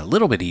it makes it a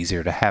little bit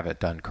easier to have it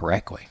done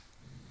correctly.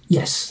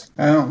 Yes.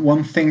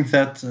 One thing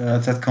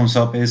that comes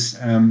up is,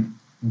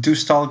 do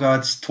style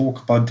guides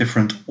talk about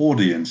different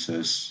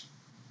audiences?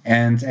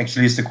 And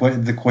actually,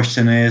 the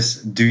question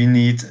is, do you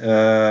need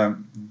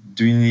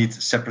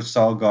separate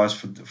style guides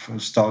for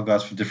style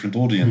guides for different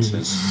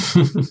audiences?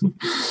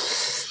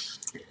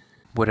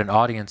 Would an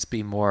audience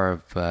be more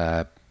of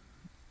a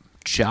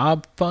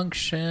job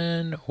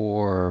function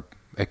or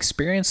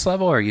experience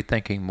level? Or are you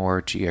thinking more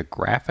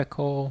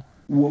geographical?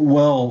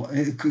 Well,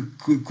 it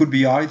could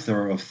be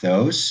either of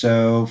those.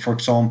 So, for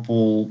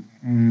example,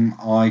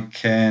 I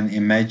can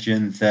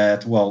imagine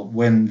that,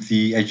 when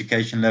the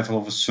education level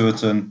of a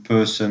certain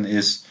person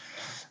is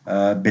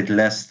a bit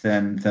less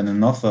than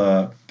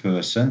another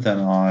person,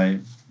 then I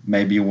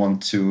maybe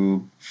want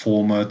to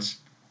format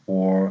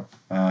or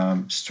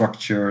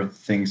structure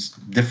things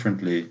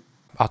differently.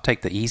 I'll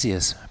take the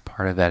easiest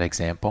part of that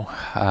example.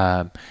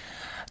 The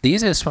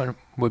easiest one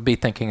would be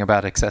thinking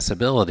about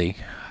accessibility.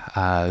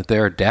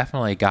 There are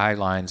definitely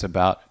guidelines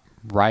about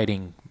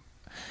writing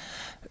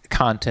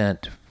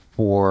content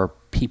for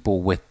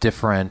people with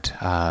different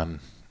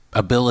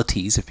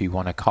abilities, if you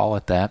want to call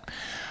it that.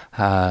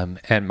 And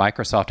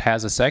Microsoft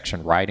has a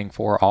section, Writing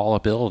for All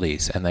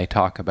Abilities, and they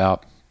talk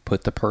about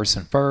put the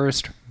person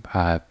first,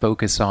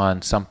 focus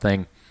on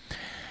something,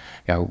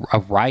 a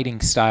writing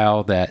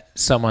style that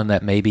someone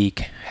that maybe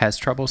has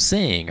trouble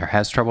seeing or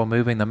has trouble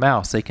moving the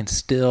mouse, they can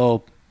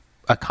still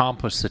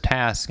accomplish the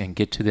task and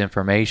get to the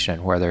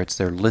information, whether it's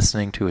they're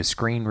listening to a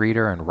screen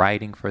reader and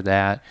writing for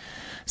that.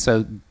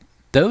 So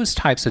those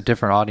types of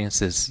different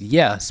audiences,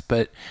 yes,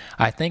 but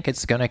I think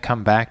it's going to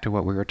come back to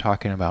what we were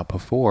talking about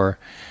before.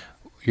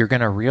 You're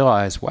going to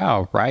realize,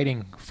 wow,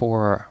 writing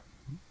for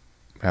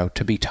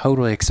to be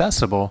totally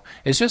accessible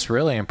is just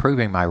really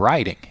improving my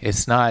writing.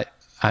 It's not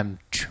I'm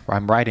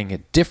writing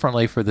it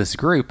differently for this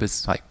group.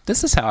 It's like,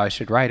 this is how I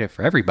should write it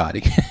for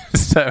everybody.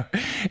 So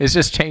it's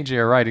just changing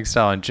your writing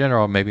style in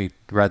general. Maybe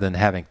rather than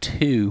having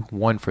two,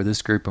 one for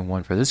this group and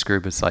one for this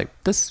group, it's like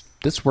this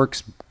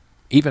works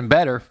even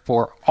better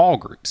for all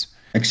groups.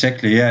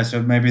 Exactly, yeah.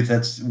 So maybe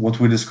that's what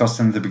we discussed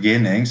in the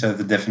beginning. So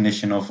the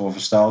definition of a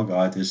style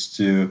guide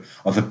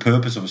or the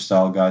purpose of a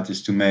style guide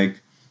is to make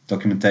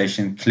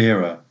documentation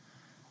clearer.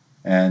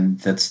 And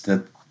that's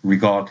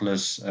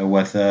regardless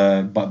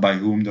whether by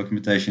whom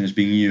documentation is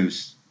being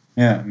used.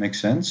 Yeah,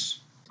 makes sense.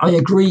 I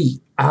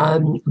agree.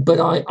 But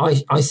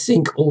I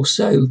think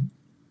also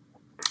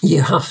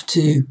you have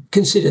to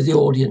consider the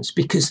audience,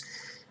 because,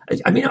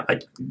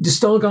 the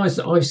style guides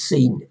that I've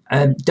seen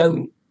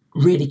don't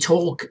really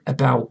talk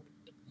about.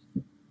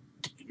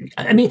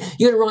 You're going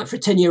to write for a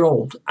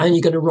 10-year-old and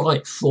you're going to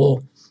write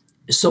for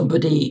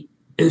somebody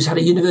who's had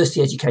a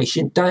university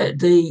education.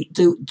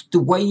 The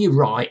way you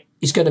write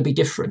is going to be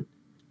different.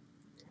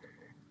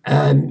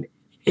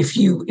 If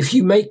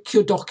you make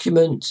your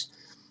document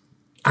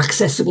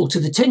accessible to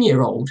the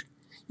 10-year-old,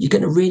 you're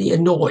going to really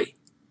annoy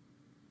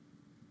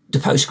the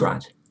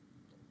postgrad.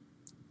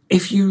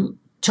 If you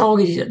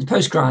target it at the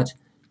postgrad,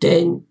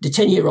 then the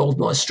 10-year-old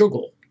might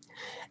struggle.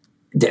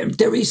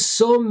 There is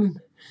some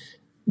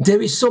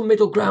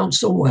middle ground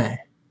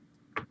somewhere.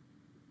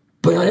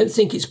 But I don't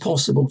think it's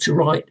possible to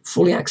write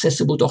fully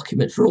accessible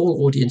document for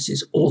all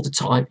audiences all the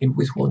time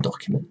with one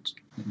document.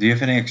 Do you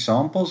have any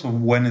examples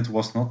of when it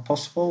was not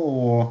possible,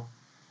 or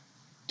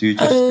do you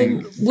just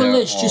think? Well,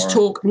 let's just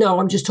talk. No,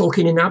 I'm just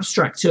talking in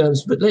abstract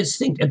terms. But let's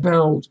think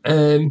about.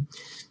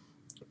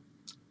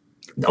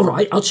 All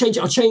right, I'll change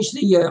the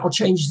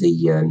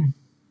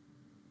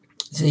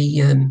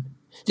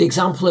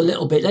example a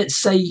little bit. Let's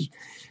say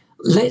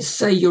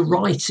you're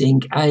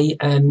writing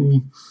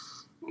an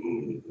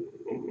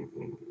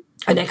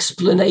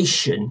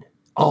explanation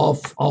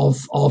of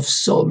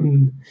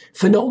some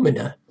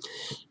phenomena.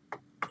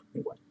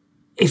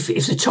 If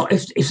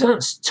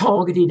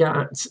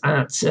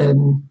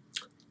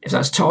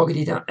that's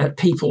targeted at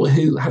people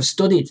who have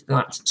studied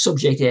that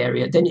subject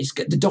area, then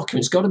the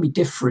document's got to be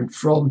different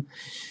from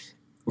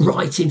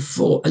writing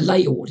for a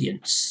lay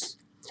audience.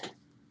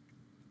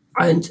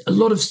 And a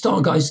lot of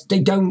style guides, I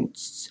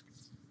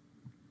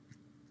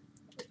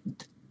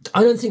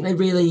don't think they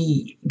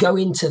really go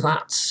into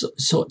that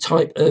sort of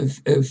type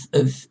of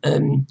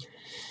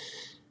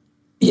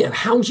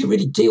how do you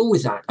really deal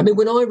with that? I mean,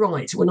 when I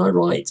write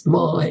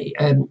my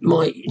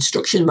my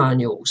instruction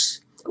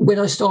manuals, when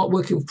I start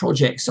working with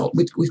projects or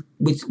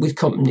with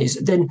companies,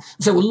 then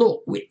I say, well,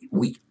 look,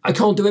 I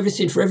can't do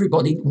everything for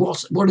everybody.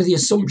 What are the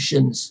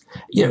assumptions?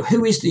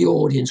 Who is the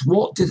audience?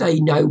 What do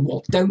they know?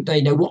 What don't they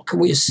know? What can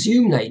we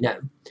assume they know?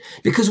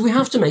 Because we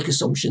have to make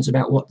assumptions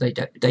about what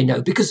they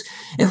know. Because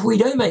if we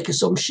don't make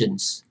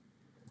assumptions,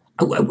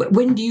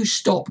 when do you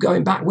stop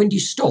going back? When do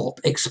you stop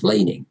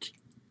explaining?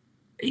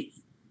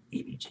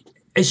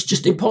 It's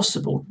just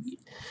impossible.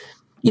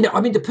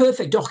 The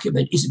perfect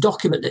document is a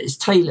document that is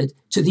tailored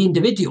to the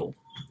individual.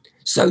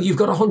 So you've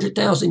got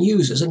 100,000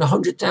 users and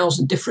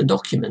 100,000 different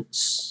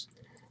documents.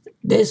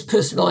 There's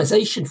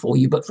personalization for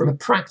you, but from a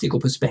practical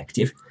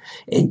perspective,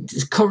 in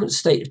the current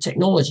state of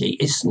technology,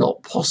 it's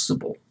not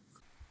possible.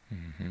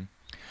 Mm-hmm.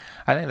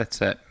 I think that's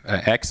an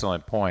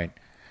excellent point.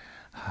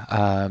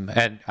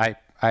 And I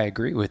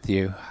agree with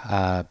you.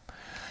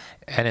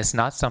 And it's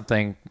not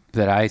something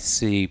that I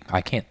see.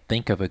 I can't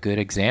think of a good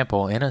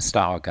example in a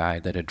style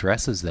guide that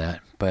addresses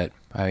that. But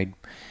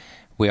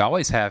we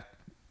always have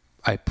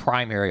a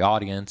primary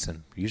audience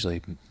and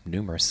usually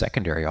numerous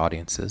secondary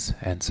audiences.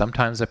 And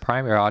sometimes the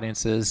primary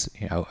audience is,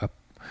 a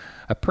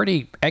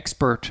pretty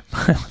expert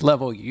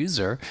level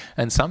user,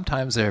 and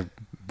sometimes they're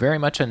very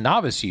much a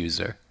novice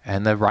user.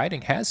 And the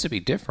writing has to be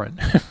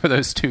different for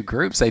those two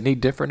groups. They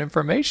need different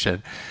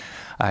information.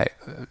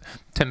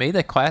 To me,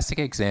 the classic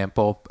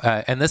example,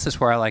 and this is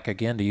where I like,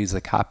 again, to use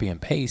the copy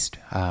and paste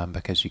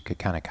because you could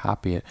kind of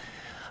copy it.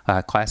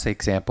 Classic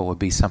example would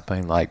be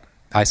something like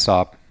I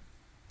saw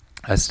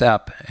a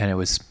step, and it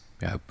was,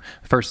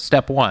 first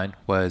step one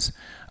was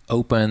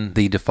open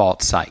the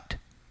default site.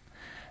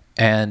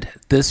 And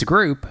this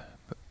group,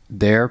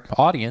 their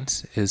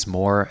audience is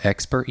more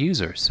expert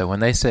users. So when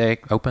they say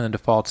open the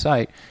default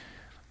site,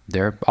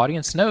 their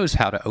audience knows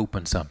how to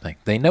open something.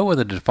 They know where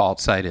the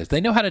default site is.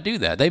 They know how to do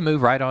that. They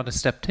move right on to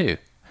step two.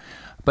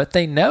 But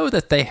they know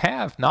that they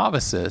have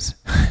novices.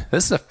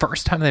 This is the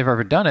first time they've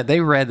ever done it. They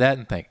read that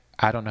and think,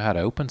 I don't know how to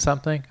open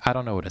something. I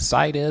don't know what a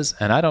site is.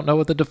 And I don't know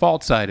what the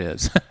default site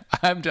is.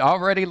 I'm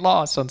already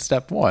lost on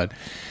step one.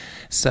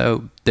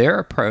 So their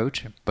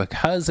approach,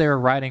 because they were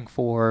writing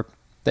for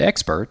the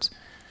experts,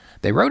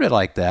 they wrote it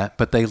like that,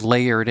 but they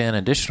layered in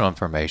additional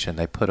information.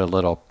 They put a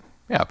little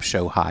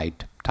show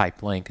hide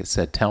type link that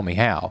said, tell me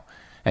how.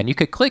 And you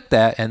could click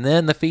that, and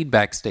then the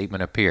feedback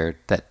statement appeared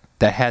that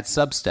had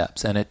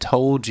sub-steps, and it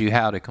told you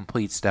how to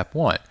complete step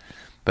one.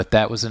 But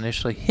that was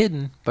initially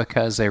hidden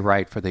because they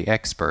write for the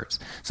experts.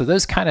 So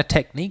those kind of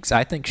techniques,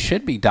 I think,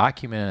 should be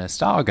documented in a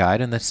style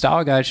guide, and the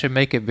style guide should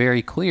make it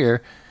very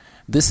clear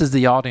this is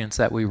the audience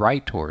that we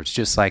write towards,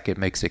 just like it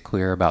makes it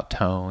clear about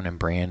tone and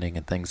branding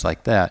and things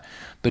like that.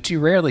 But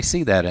you rarely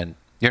see that in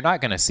You're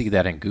not going to see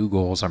that in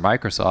Google's or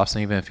Microsoft's,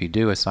 and even if you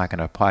do, it's not going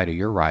to apply to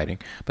your writing.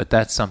 But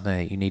that's something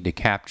that you need to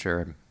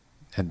capture,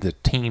 and the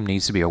team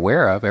needs to be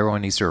aware of.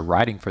 Everyone needs to be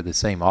writing for the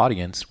same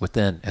audience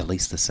within at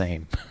least the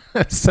same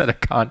set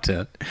of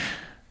content.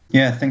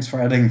 Yeah, thanks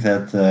for adding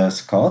that,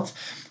 Scott.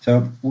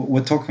 So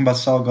we're talking about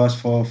style guides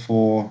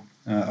for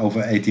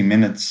over 80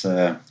 minutes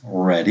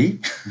already.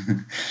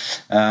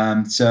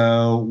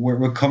 So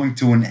we're coming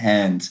to an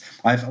end.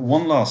 I have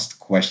one last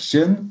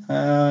question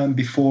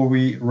before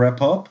we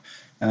wrap up.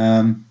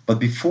 But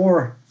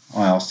before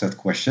I ask that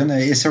question,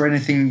 is there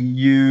anything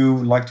you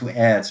like to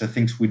add? So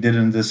things we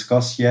didn't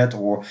discuss yet,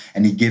 or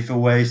any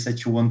giveaways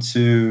that you want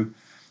to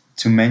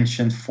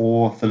mention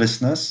for the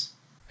listeners?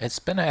 It's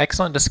been an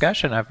excellent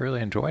discussion. I've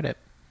really enjoyed it.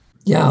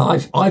 Yeah,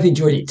 I've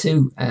enjoyed it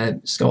too,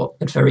 Scott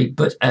and Ferry.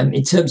 But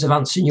in terms of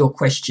answering your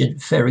question,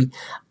 Ferry,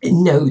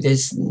 no,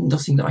 there's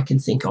nothing that I can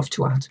think of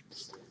to add.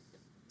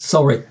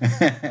 Sorry.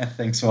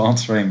 Thanks for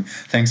answering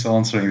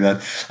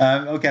that.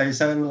 Okay,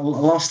 so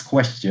last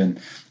question.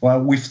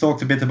 Well, we've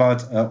talked a bit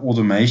about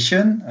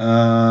automation.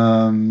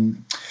 My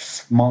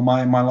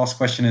last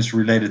question is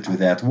related to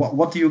that.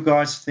 What do you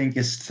guys think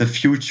is the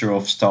future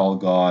of style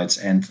guides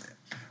and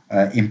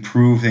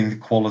improving the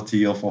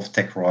quality of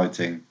tech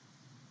writing?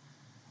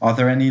 Are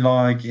there any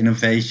like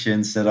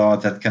innovations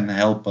that can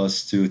help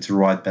us to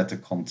write better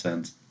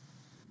content?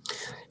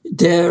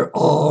 There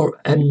are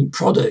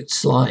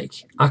products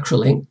like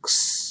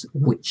Acrolinks,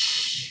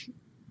 which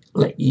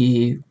let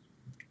you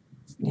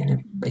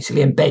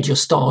basically embed your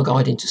style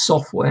guide into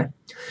software.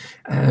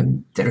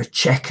 There are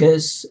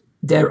checkers.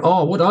 There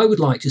are, what I would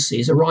like to see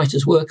is a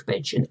writer's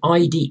workbench, an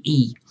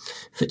IDE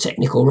for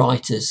technical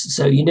writers.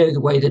 So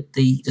the way that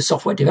the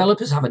software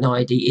developers have an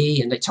IDE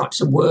and they type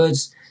some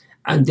words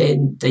and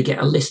then they get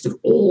a list of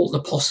all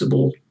the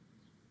possible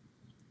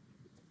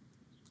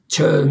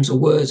terms or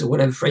words or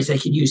whatever phrase they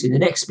can use in the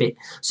next bit.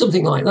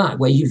 Something like that,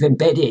 where you've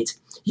embedded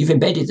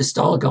the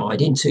style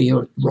guide into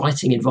your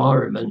writing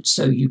environment,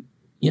 so you've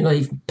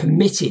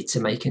permitted to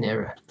make an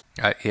error.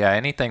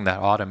 Anything that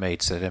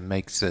automates it and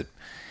makes it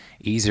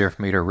easier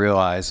for me to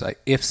realize,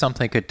 if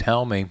something could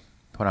tell me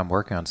when I'm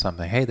working on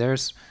something, hey,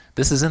 this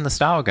is in the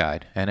style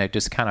guide, and it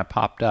just kind of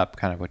popped up,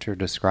 kind of what you're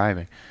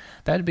describing.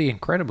 That'd be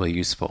incredibly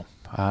useful.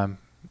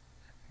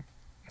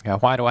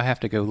 Why do I have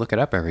to go look it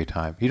up every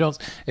time? You don't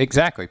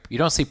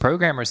see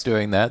programmers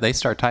doing that. They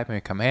start typing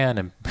a command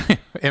and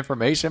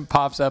information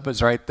pops up.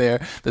 It's right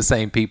there. The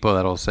same people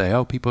that'll say,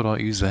 oh, people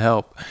don't use the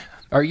help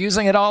are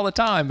using it all the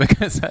time,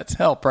 because that's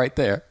help right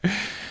there.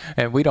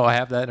 And we don't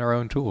have that in our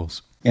own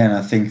tools. Yeah, and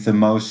I think the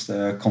most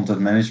content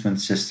management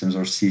systems,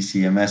 or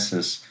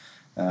CCMSs,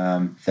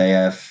 they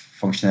have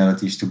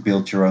functionalities to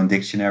build your own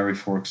dictionary,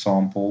 for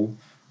example.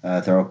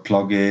 There are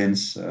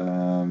plugins,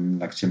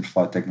 like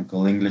Simplified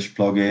Technical English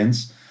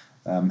plugins.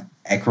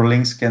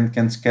 Acrolinks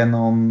can scan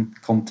on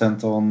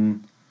content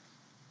on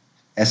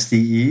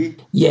STE.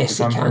 Yes,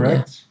 it can.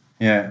 Correct?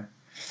 Yeah.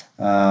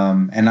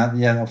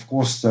 Of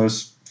course,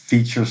 those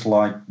features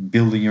like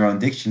building your own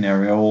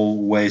dictionary are all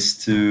ways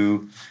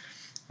to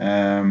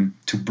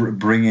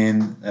bring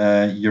in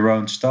your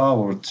own style,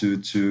 or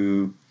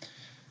to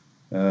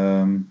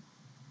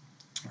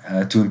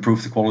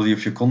improve the quality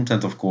of your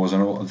content, of course,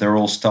 and they're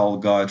all style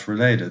guide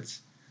related.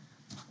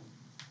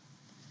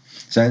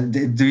 So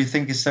do you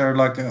think, is there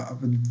like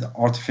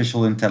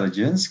artificial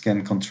intelligence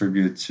can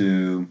contribute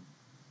to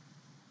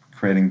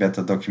creating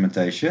better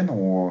documentation,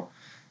 or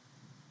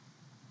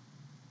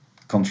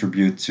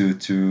contribute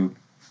to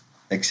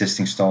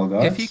existing style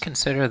guides? If you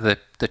consider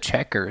the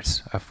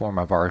checkers a form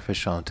of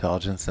artificial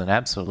intelligence, then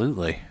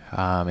absolutely.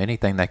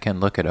 Anything that can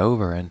look it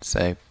over and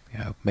say,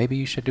 maybe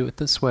you should do it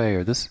this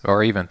way,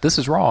 or even this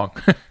is wrong.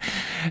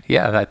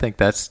 Yeah, I think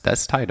that's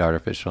tied to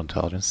artificial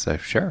intelligence. So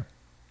sure.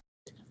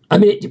 I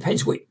mean, it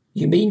depends what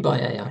you mean by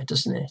AI,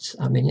 doesn't it?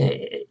 I mean,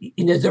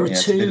 there are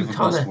two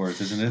kind of buzzword,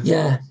 isn't it?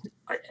 Yeah.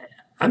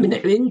 I mean,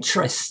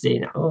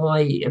 interesting.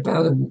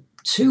 About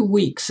 2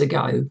 weeks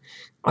ago,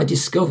 I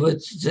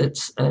discovered that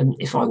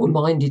if I were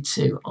minded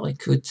to, I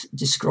could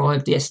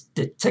describe the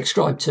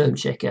TextScribe term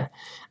checker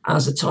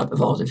as a type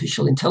of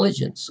artificial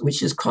intelligence,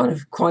 which is kind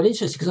of quite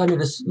interesting because I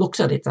never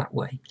looked at it that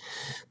way.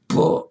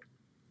 But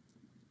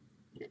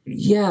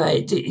yeah,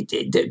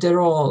 there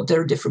are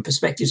different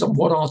perspectives on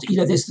what art.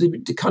 There's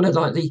the kind of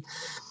like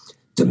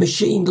the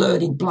machine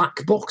learning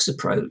black box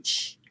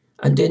approach,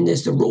 and then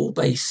there's the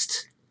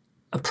rule-based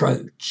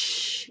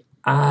approach.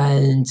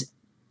 And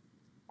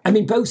I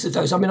mean, both of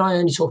those. I mean, I can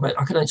only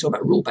talk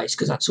about rule-based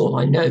because that's all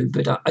I know.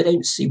 But I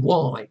don't see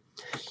why,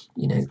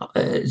 the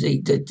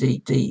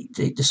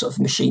sort of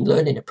machine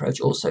learning approach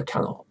also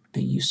cannot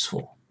be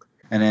useful.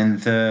 And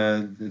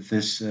then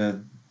this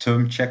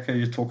term checker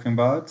you're talking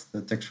about,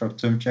 the TextScribe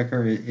term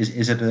checker,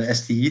 is it a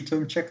STE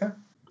term checker?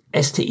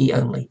 STE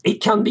only.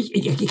 It can be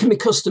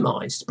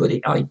customized, but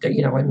I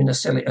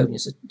sell it only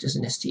as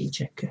an STE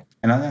checker.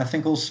 And I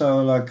think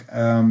also like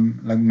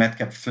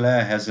Madcap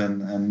Flare has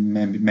and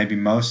maybe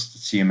most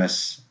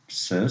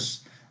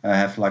CMSs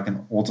have like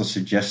an auto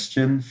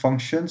suggestion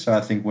function. So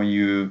I think when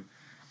you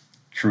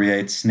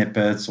create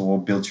snippets or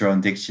build your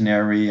own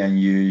dictionary and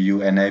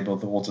you enable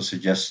the auto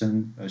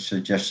suggestion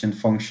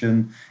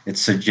function, it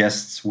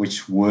suggests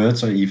which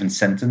words or even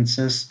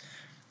sentences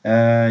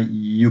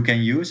you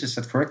can use. Is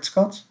that correct,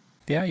 Scott?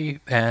 Yeah,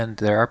 and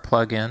there are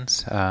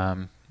plugins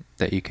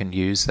that you can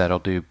use that'll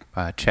do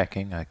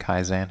checking.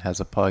 Kaizen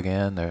has a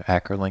plugin.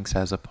 Acrolinks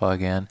has a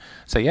plugin.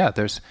 So yeah,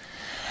 there's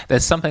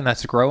something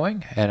that's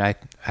growing, and I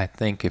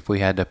think if we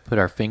had to put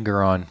our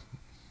finger on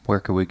where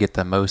could we get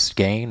the most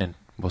gain, and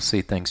we'll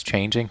see things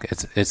changing,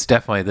 it's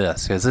definitely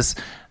this, because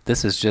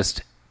this is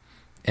just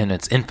in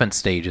its infant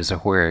stages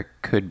of where it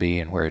could be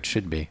and where it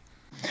should be.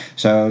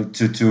 So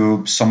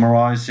to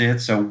summarize it,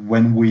 so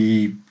when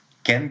we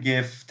can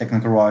give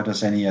technical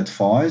writers any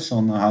advice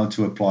on how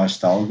to apply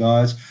style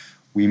guides,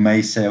 we may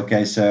say,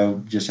 okay,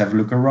 so just have a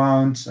look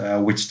around,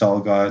 which style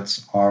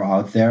guides are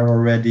out there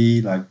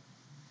already, like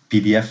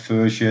PDF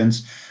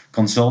versions,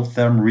 consult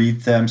them,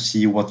 read them,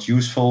 see what's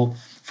useful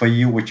for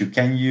you, what you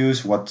can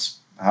use,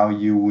 how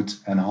you would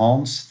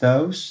enhance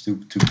those to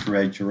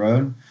create your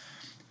own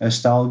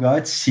style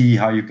guides, see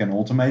how you can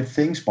automate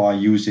things by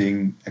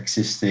using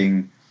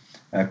existing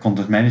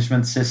content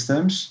management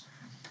systems,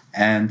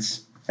 and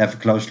have a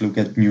close look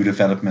at new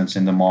developments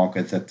in the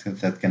market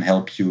that can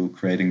help you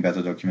creating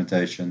better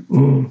documentation.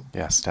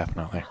 Yes,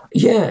 definitely.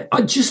 Yeah,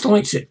 I'd just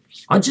like to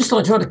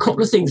add a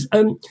couple of things.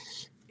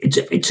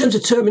 In terms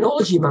of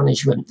terminology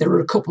management, there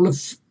are a couple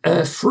of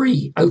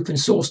free open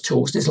source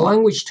tools. There's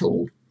Language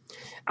Tool,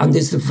 and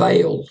there's the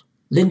Veil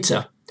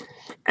linter.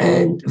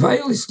 And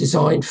Veil is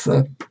designed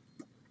for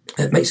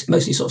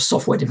mostly sort of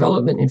software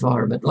development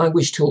environment.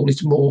 Language Tool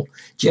is more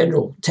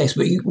general text,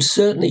 but you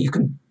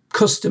can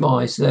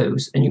customize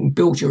those, and you can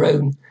build your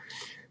own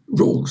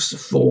rules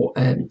for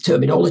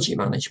terminology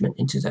management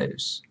into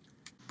those.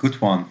 Good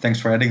one. Thanks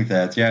for adding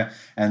that. Yeah,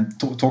 and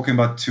talking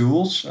about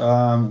tools,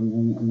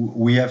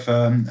 we have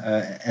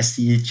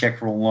STE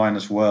checker online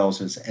as well.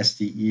 So it's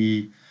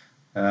STE-tool.com,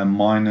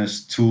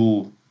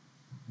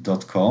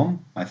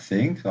 I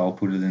think. I'll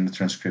put it in the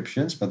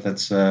transcriptions, but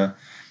that's a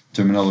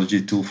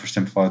terminology tool for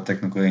simplified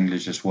technical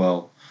English as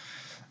well.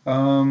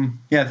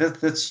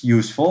 That's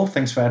useful.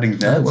 Thanks for adding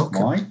that,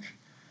 Mike.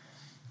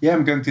 Yeah,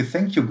 I'm going to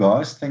thank you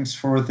guys. Thanks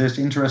for this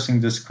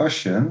interesting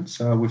discussion.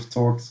 So we've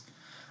talked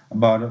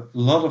about a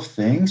lot of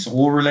things,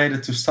 all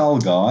related to style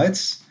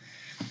guides.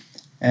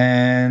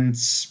 And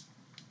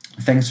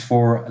thanks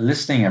for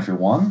listening,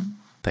 everyone.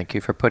 Thank you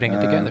for putting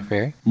it together,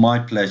 Ferry. My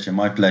pleasure.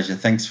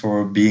 Thanks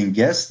for being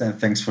guest, and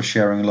thanks for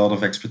sharing a lot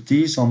of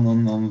expertise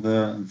on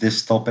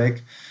this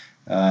topic.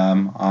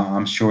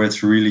 I'm sure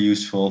it's really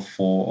useful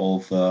for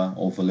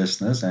all the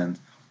listeners, and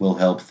will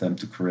help them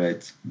to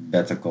create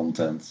better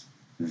content.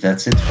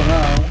 That's it for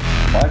now.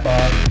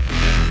 Bye-bye.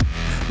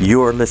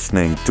 You're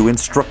listening to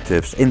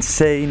Instructive's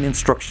Insane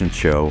Instruction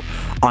Show.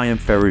 I am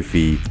Ferry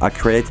V. I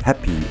create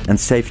happy and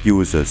safe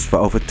users for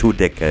over 2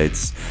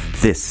 decades.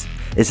 This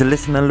is a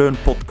listen and learn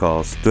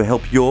podcast to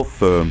help your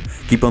firm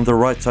keep on the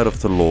right side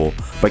of the law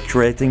by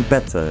creating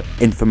better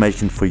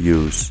information for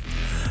use.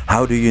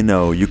 How do you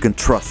know you can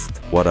trust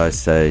what I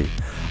say?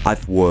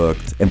 I've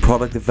worked in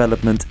product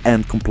development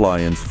and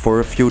compliance for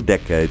a few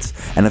decades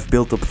and have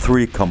built up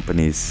 3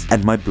 companies,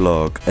 and my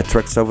blog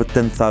attracts over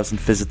 10,000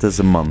 visitors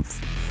a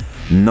month.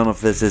 None of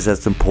this is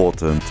as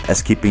important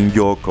as keeping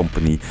your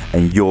company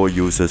and your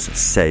users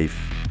safe.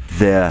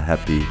 They're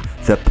happy,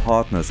 their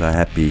partners are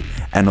happy,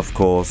 and of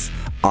course,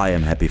 I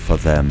am happy for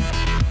them.